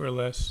 2 or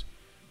less.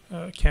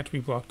 Can't be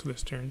blocked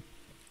this turn.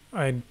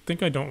 I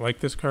think I don't like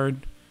this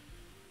card.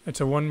 It's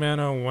a 1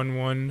 mana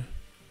 1/1.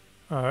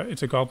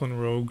 It's a goblin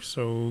rogue,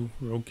 so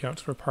rogue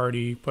counts for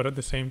party, but at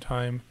the same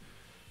time,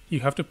 you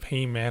have to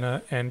pay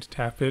mana and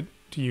tap it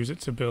to use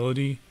its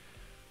ability.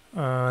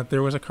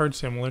 There was a card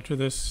similar to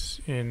this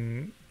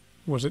in,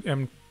 was it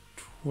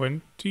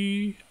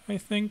M20, I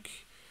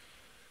think?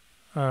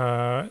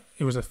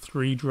 It was a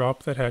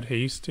 3-drop that had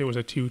haste. It was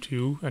a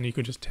 2/2, and you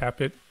could just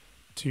tap it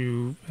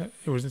to,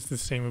 it was just the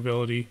same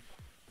ability.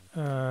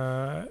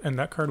 And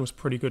that card was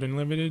pretty good in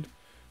limited,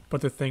 but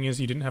the thing is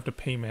you didn't have to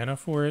pay mana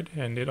for it,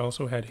 and it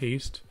also had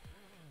haste.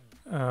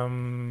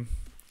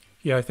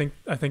 Yeah, I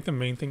think the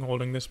main thing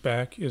holding this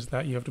back is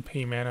that you have to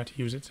pay mana to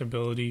use its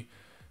ability.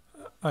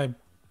 I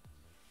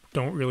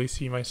don't really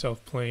see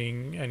myself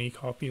playing any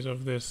copies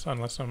of this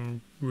unless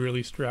I'm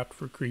really strapped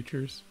for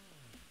creatures.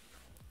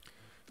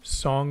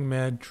 Song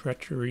Mad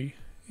Treachery,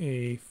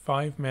 a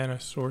 5 mana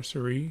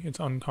sorcery. It's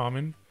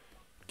uncommon.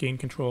 gain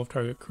control of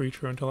target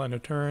creature until end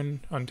of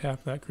turn.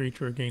 Untap that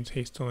creature, gains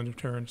haste till end of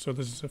turn. So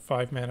this is a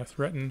 5 mana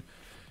threaten.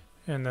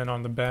 And then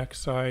on the back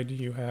side,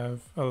 you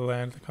have a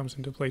land that comes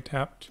into play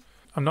tapped.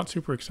 I'm not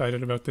super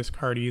excited about this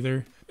card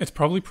either. It's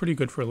probably pretty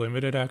good for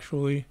limited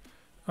actually,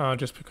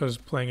 just because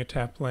playing a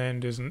tap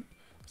land isn't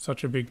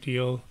such a big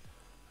deal.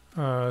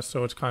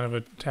 So it's kind of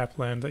a tap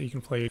land that you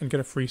can play and get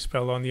a free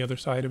spell on the other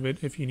side of it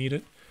if you need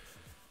it.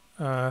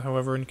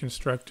 However, in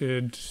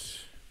constructed,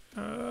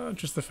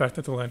 just the fact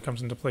that the land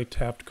comes into play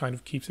tapped kind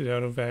of keeps it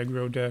out of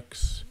aggro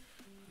decks.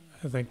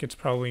 I think it's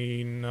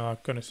probably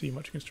not going to see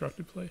much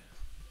constructed play.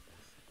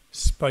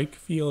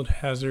 Spikefield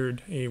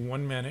Hazard, a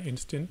 1 mana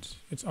instant.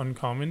 It's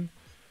uncommon.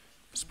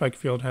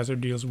 Spikefield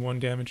Hazard deals 1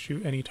 damage to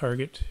any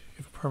target.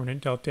 If a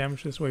permanent dealt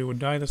damage this way would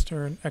die this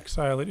turn,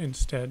 exile it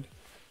instead.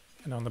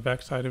 And on the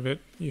back side of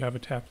it, you have a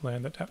tapped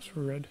land that taps for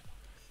red.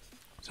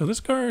 So this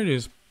card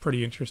is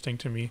pretty interesting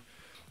to me.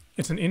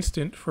 It's an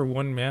instant for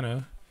 1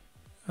 mana.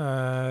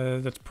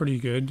 That's pretty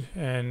good,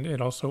 and it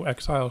also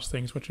exiles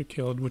things which it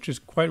killed, which is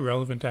quite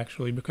relevant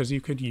actually, because you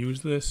could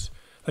use this,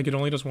 like it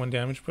only does 1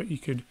 damage, but you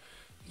could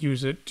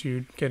use it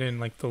to get in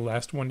like the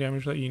last 1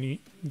 damage that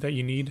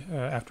you need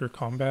after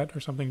combat or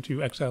something,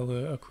 to exile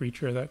a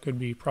creature that could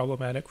be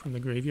problematic from the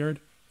graveyard.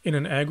 In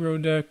an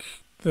aggro deck,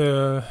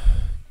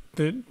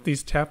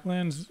 these tap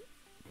lands,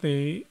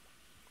 the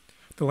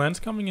lands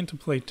coming into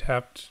play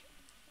tapped,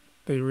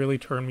 they really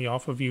turn me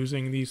off of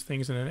using these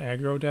things in an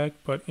aggro deck.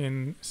 But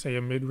in, say,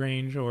 a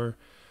mid-range or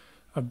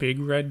a big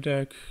red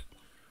deck,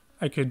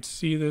 I could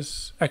see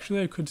this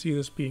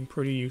being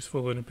pretty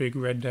useful in a big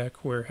red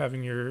deck where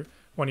having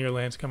one of your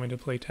lands come into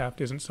play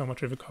tapped isn't so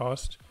much of a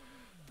cost.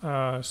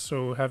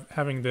 So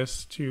having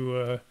this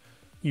to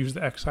use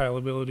the exile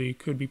ability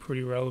could be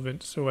pretty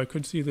relevant. So I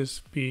could see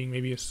this being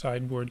maybe a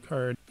sideboard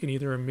card in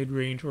either a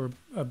mid-range or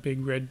a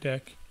big red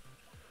deck.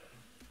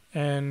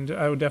 And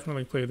I would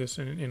definitely play this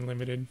in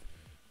limited.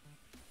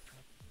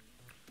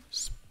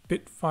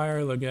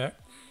 Spitfire Legek,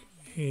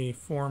 a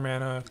 4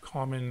 mana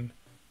common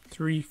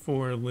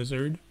 3/4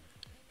 lizard.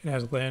 It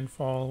has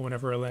landfall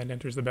whenever a land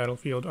enters the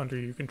battlefield under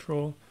your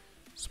control.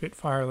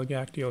 Spitfire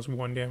Legek deals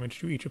 1 damage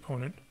to each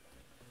opponent.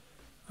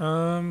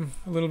 A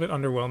little bit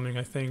underwhelming,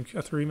 I think.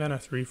 A 3 mana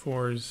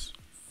 3/4 is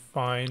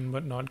fine,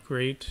 but not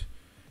great.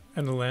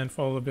 And the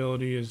landfall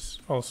ability is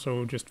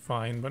also just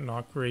fine, but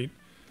not great.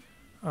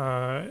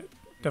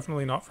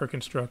 Definitely not for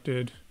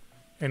constructed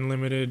and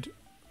limited.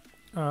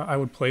 I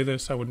would play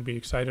this. I wouldn't be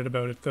excited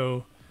about it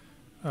though.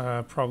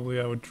 Probably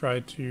I would try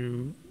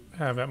to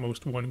have at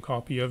most 1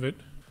 copy of it.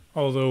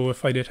 Although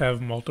if I did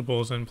have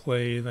multiples in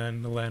play,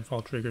 then the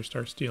landfall trigger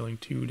starts dealing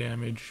 2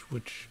 damage,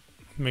 which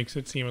makes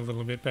it seem a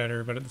little bit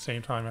better, but at the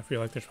same time I feel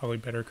like there's probably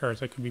better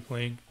cards I could be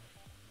playing.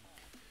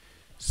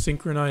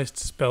 Synchronized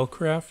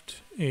Spellcraft,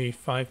 a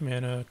 5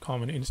 mana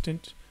common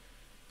instant.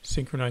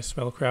 Synchronized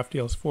Spellcraft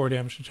deals 4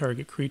 damage to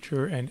target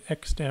creature and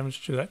X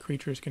damage to that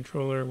creature's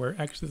controller, where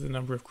X is the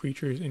number of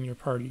creatures in your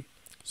party.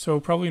 So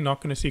probably not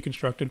going to see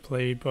constructed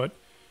play, but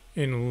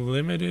in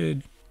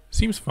limited,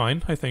 seems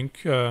fine, I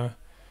think.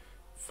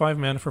 5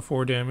 mana for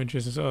 4 damage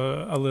is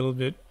a little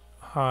bit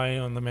high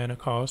on the mana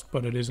cost,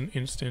 but it is an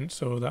instant,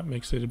 so that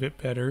makes it a bit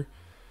better.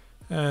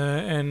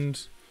 And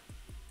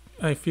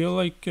I feel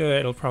like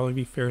it'll probably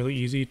be fairly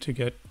easy to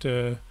get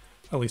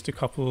at least a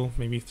couple,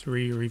 maybe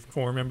 3 or even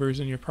 4 members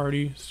in your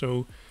party.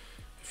 So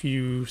if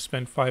you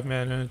spend 5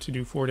 mana to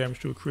do 4 damage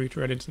to a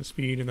creature at instant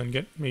speed and then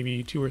get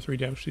maybe 2 or 3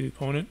 damage to the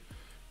opponent,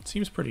 it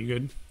seems pretty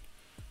good.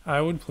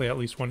 I would play at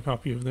least 1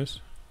 copy of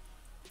this.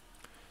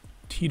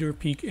 Teeter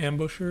Peak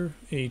Ambusher,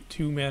 a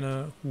 2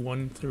 mana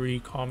 1/3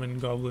 common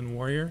Goblin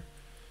Warrior.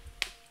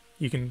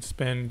 You can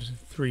spend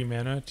 3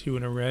 mana, 2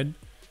 in a red,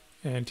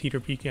 and Teeter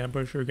Peak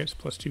Ambusher gets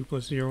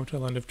 +2/+0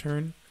 till end of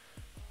turn.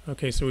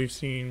 Okay, so we've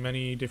seen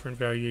many different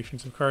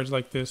variations of cards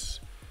like this.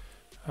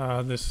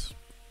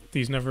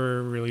 These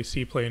never really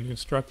see play in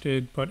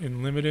constructed, but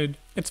in limited,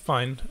 it's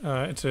fine.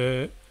 It's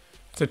a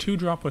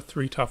 2-drop with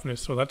 3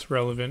 toughness, so that's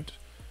relevant.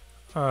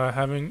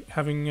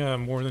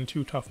 Having more than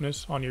 2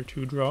 toughness on your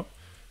 2-drop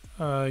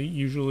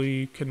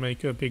usually can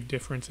make a big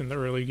difference in the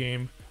early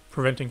game,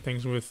 preventing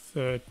things with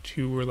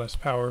 2 or less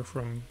power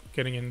from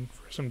getting in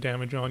for some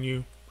damage on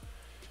you.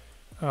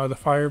 The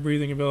fire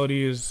breathing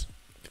ability is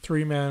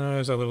 3 mana,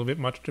 is a little bit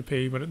much to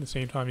pay, but at the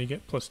same time you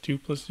get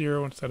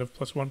 +2/+0 instead of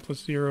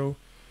 +1/+0.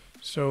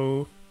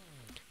 So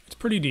it's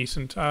pretty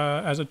decent.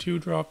 As a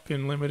 2-drop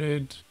in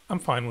limited, I'm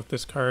fine with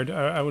this card.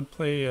 I would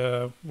play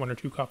 1 or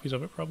 2 copies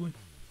of it probably.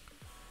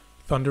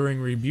 Thundering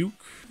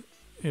Rebuke.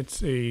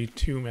 It's a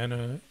 2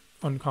 mana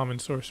uncommon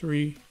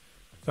sorcery.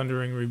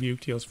 Thundering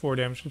Rebuke deals 4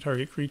 damage to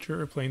target creature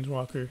or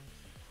planeswalker.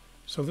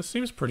 So this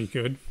seems pretty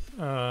good.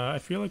 I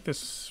feel like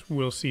this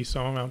will see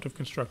some amount of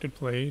constructed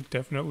play,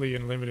 definitely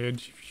in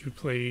limited. You should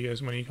play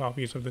as many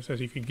copies of this as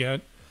you could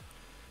get.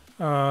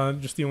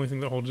 Just the only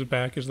thing that holds it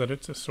back is that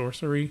it's a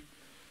sorcery.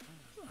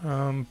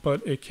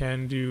 But it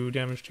can do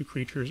damage to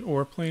creatures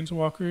or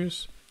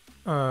planeswalkers.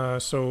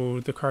 So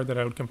the card that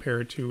I would compare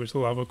it to is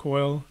Lava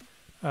Coil.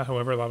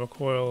 However, Lava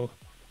Coil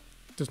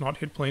does not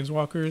hit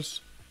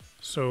planeswalkers.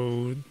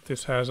 so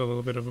this has a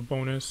little bit of a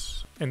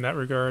bonus in that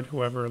regard.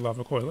 However,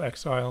 Lava Coil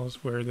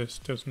exiles where this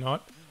does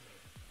not.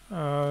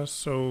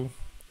 So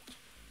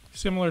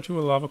similar to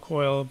a Lava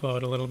Coil,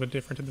 but a little bit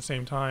different at the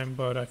same time,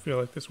 but I feel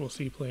like this will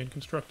see play in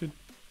Constructed.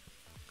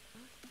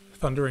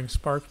 Thundering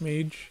Spark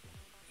Mage,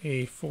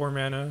 a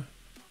 4-mana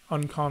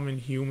uncommon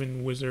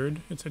human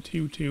wizard. It's a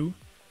 2/2.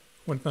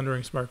 When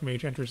Thundering Spark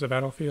Mage enters the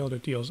battlefield,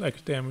 it deals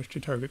X damage to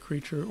target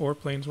creature or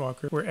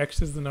planeswalker, where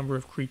X is the number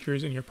of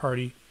creatures in your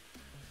party.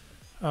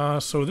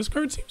 So this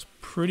card seems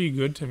pretty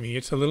good to me.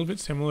 It's a little bit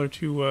similar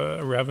to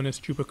a Ravenous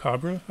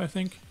Chupacabra, I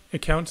think.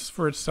 It counts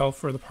for itself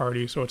for the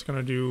party, so it's going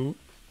to do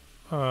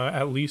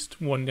at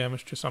least 1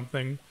 damage to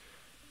something,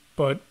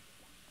 but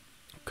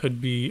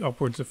could be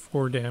upwards of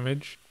 4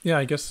 damage. Yeah,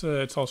 I guess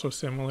it's also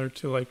similar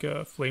to like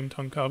a Flame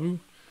Tongue Kabu.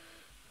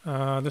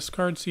 This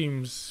card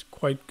seems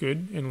quite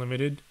good in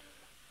Limited.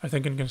 I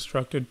think in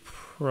Constructed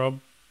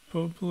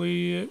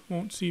probably it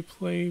won't see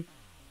play,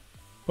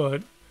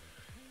 but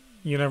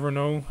you never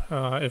know.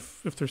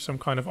 If there's some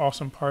kind of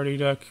awesome party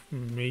deck,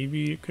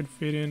 maybe it could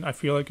fit in. I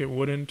feel like it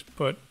wouldn't,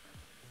 but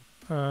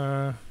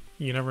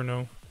you never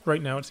know.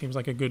 Right now it seems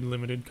like a good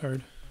Limited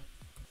card.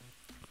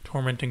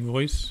 Tormenting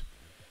Voice.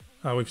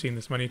 We've seen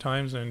this many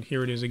times, and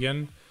here it is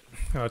again.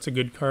 It's a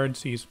good card,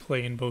 sees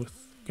play in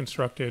both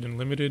Constructed and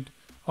Limited.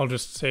 I'll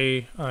just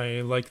say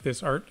I like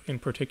this art in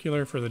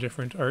particular for the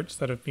different arts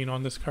that have been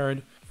on this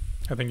card.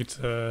 I think it's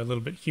a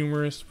little bit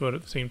humorous, but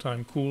at the same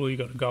time cool. You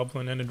got a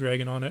goblin and a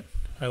dragon on it.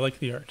 I like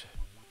the art.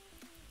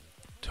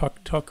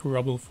 Tuk Tuk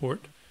Rubble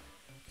Fort.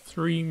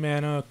 3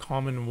 mana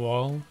common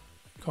wall.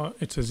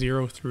 It's a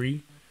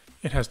 0/3.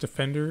 It has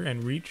Defender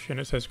and Reach, and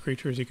it says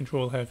creatures you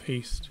control have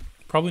haste.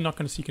 Probably not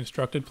going to see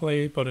Constructed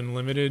play, but in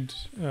Limited,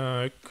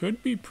 it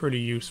could be pretty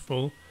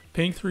useful.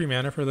 Paying 3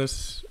 mana for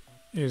this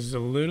is a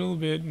little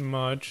bit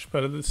much,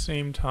 but at the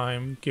same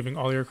time, giving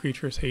all your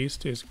creatures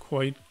haste is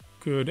quite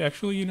good.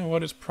 Actually, you know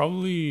what? It's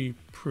probably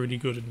pretty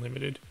good in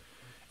Limited.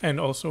 And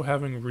also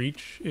having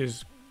Reach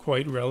is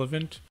quite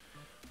relevant.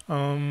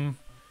 Yeah,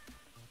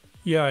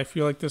 I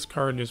feel like this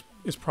card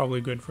is probably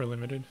good for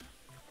Limited.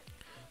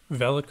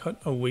 Vellicut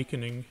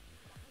Awakening,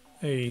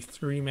 a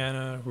 3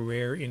 mana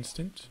rare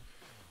instant.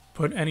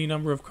 Put any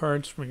number of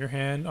cards from your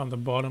hand on the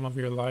bottom of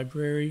your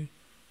library,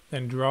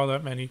 then draw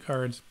that many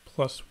cards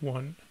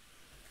 +1.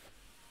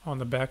 On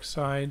the back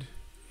side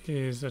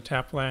is a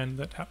tap land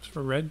that taps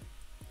for red.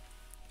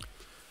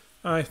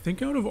 I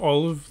think out of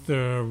all of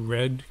the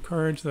red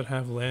cards that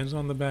have lands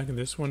on the back,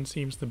 this one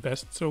seems the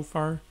best so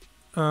far.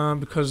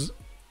 Because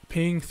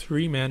paying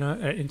 3 mana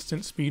at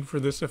instant speed for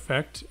this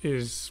effect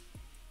is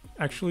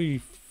actually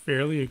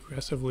fairly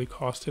aggressively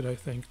costed, I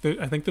think.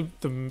 I think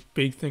the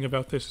big thing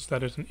about this is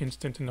that it's an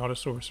instant and not a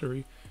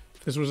sorcery.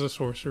 If this was a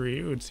sorcery,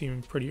 it would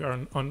seem pretty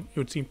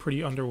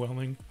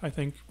underwhelming, I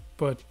think.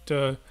 But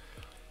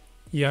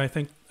yeah, I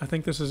think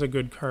this is a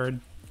good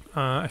card.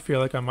 I feel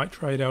like I might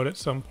try it out at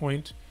some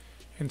point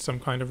in some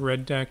kind of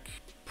red deck.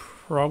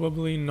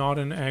 Probably not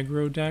an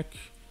aggro deck,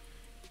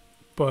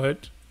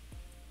 but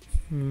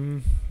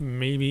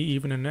maybe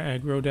even an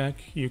aggro deck.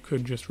 You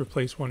could just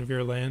replace one of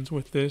your lands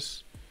with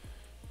this.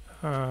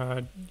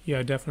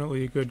 Yeah,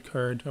 definitely a good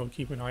card. I'll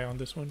keep an eye on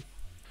this one.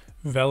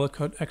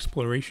 Vellicut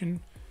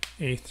Exploration,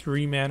 a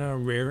 3 mana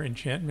rare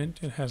enchantment.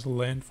 It has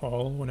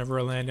landfall. Whenever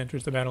a land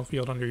enters the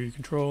battlefield under your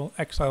control,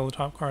 exile the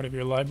top card of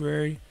your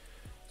library.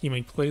 You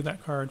may play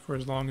that card for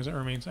as long as it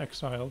remains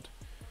exiled.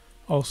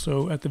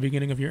 Also, at the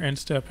beginning of your end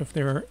step, if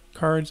there are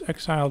cards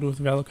exiled with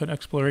Vellicut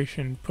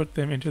Exploration, put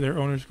them into their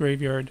owner's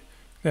graveyard.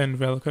 Then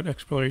Vellicut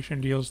Exploration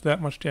deals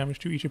that much damage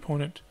to each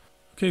opponent.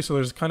 Okay, so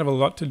there's kind of a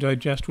lot to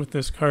digest with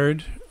this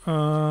card.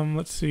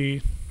 Let's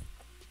see.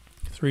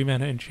 3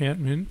 mana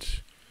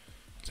enchantment.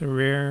 It's a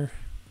rare.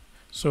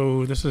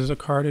 So this is a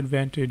card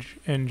advantage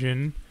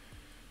engine.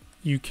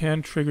 You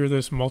can trigger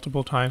this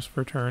multiple times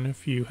per turn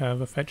if you have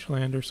a fetch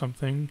land or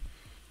something.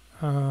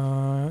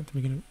 At the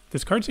beginning,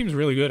 this card seems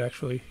really good,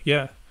 actually.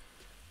 Yeah,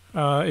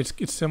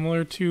 it's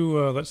similar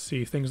to let's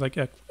see, things like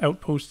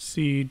Outpost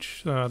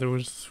Siege. There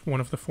was one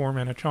of the 4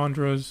 mana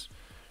Chandras.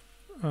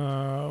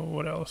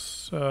 What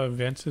else?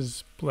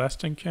 Vance's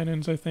Blasting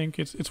Cannons, I think.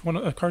 It's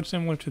a card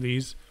similar to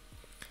these.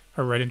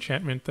 A red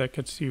enchantment that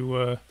gets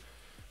you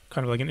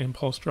kind of like an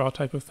impulse draw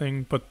type of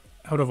thing. But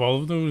out of all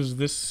of those,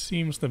 this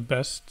seems the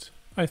best,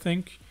 I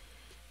think.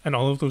 And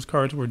all of those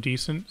cards were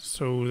decent,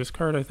 so this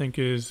card I think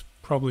is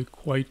probably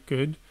quite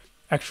good.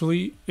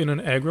 Actually, in an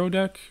aggro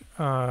deck,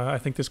 I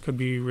think this could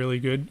be really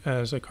good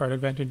as a card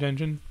advantage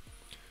engine.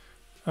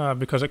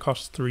 Because it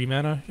costs 3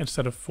 mana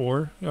instead of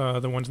 4.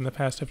 The ones in the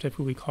past have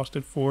typically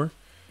costed 4.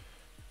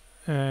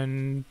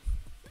 And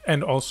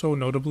also,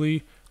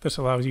 notably, this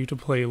allows you to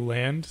play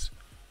lands.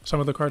 Some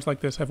of the cards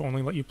like this have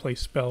only let you play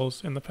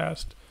spells in the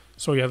past.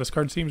 So yeah, this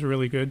card seems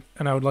really good,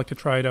 and I would like to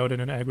try it out in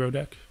an aggro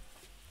deck.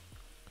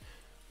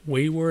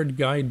 Wayward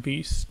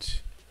Guidebeast,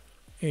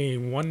 a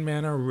 1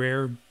 mana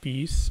rare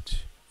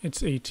beast.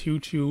 It's a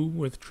 2/2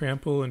 with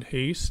trample and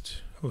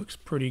haste. Looks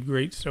pretty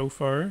great so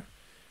far.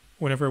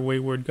 Whenever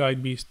Wayward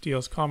Guidebeast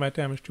deals combat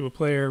damage to a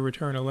player,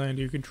 return a land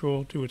you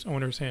control to its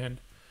owner's hand.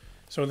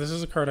 So this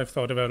is a card I've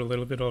thought about a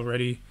little bit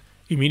already.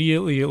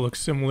 Immediately it looks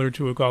similar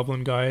to a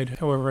Goblin Guide,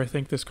 however I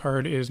think this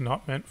card is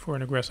not meant for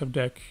an aggressive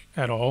deck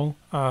at all,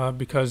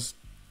 because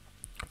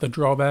the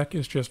drawback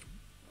is just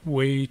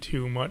way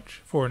too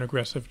much for an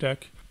aggressive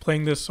deck.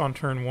 Playing this on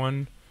turn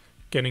 1,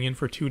 getting in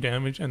for 2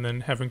 damage, and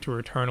then having to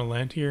return a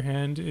land to your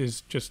hand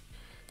is just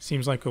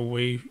seems like a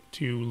way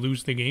to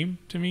lose the game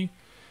to me.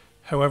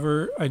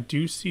 However, I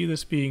do see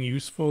this being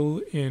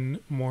useful in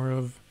more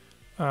of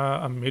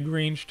a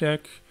mid-range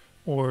deck,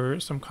 or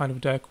some kind of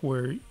deck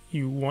where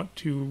you want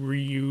to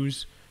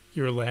reuse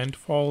your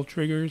landfall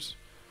triggers,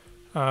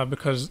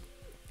 because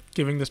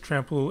giving this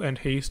trample and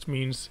haste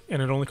means,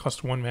 and it only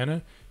costs 1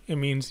 mana, it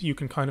means you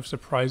can kind of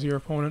surprise your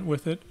opponent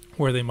with it,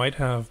 where they might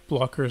have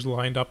blockers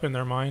lined up in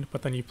their mind,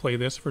 but then you play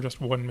this for just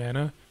 1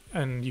 mana,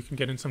 and you can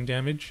get in some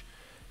damage,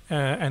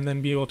 and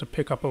then be able to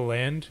pick up a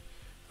land.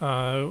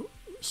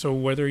 So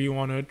whether you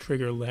want to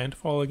trigger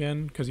landfall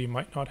again, because you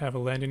might not have a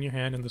land in your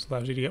hand and this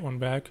allows you to get one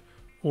back,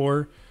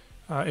 or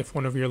if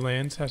one of your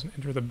lands hasn't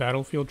entered the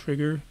battlefield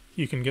trigger,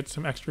 you can get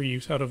some extra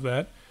use out of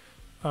that.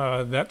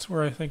 That's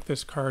where I think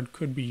this card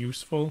could be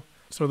useful.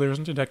 So there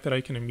isn't a deck that I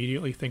can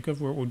immediately think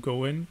of where it would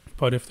go in,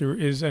 but if there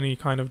is any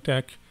kind of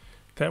deck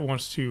that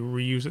wants to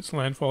reuse its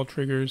landfall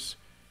triggers,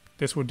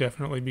 this would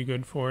definitely be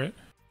good for it.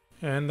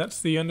 And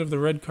that's the end of the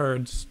red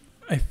cards.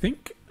 I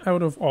think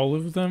out of all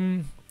of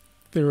them,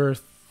 there are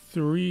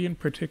 3 in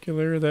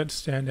particular that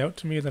stand out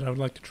to me that I would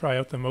like to try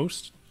out the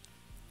most.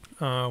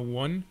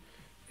 One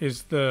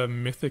is the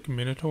Mythic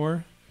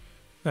Minotaur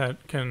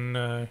that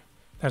can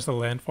has the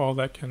landfall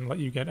that can let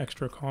you get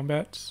extra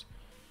combats.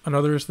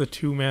 Another is the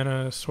 2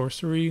 mana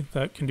sorcery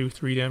that can do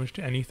 3 damage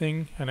to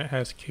anything, and it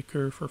has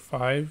Kicker for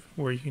 5,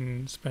 where you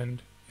can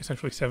spend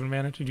essentially 7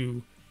 mana to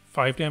do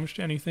 5 damage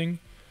to anything.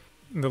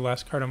 And the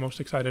last card I'm most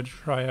excited to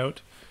try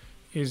out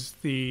is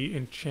the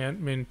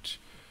enchantment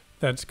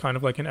that's kind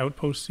of like an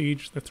Outpost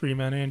Siege, the 3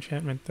 mana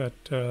enchantment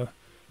that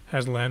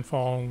has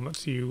landfall and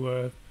lets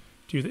you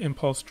do the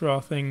impulse draw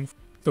thing.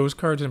 Those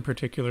cards in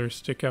particular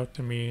stick out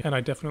to me, and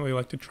I definitely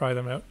like to try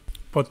them out.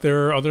 But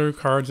there are other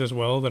cards as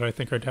well that I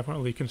think are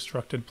definitely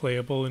constructed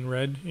playable in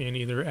red, in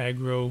either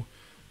aggro,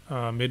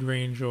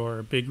 mid-range,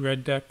 or big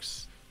red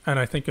decks, and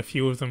I think a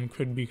few of them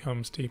could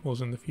become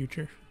staples in the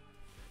future.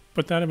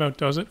 But that about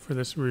does it for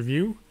this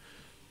review.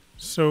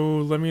 So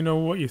let me know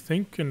what you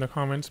think in the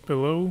comments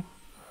below.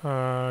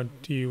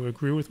 Do you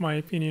agree with my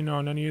opinion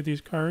on any of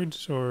these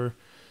cards, or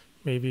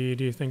maybe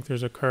do you think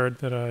there's a card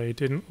that I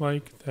didn't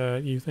like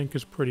that you think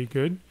is pretty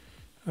good?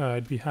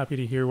 I'd be happy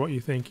to hear what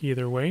you think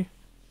either way.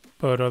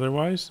 But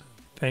otherwise,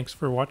 thanks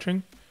for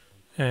watching,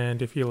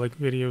 and if you like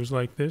videos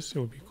like this, it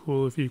would be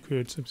cool if you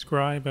could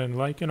subscribe and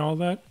like and all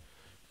that,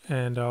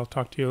 and I'll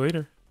talk to you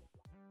later.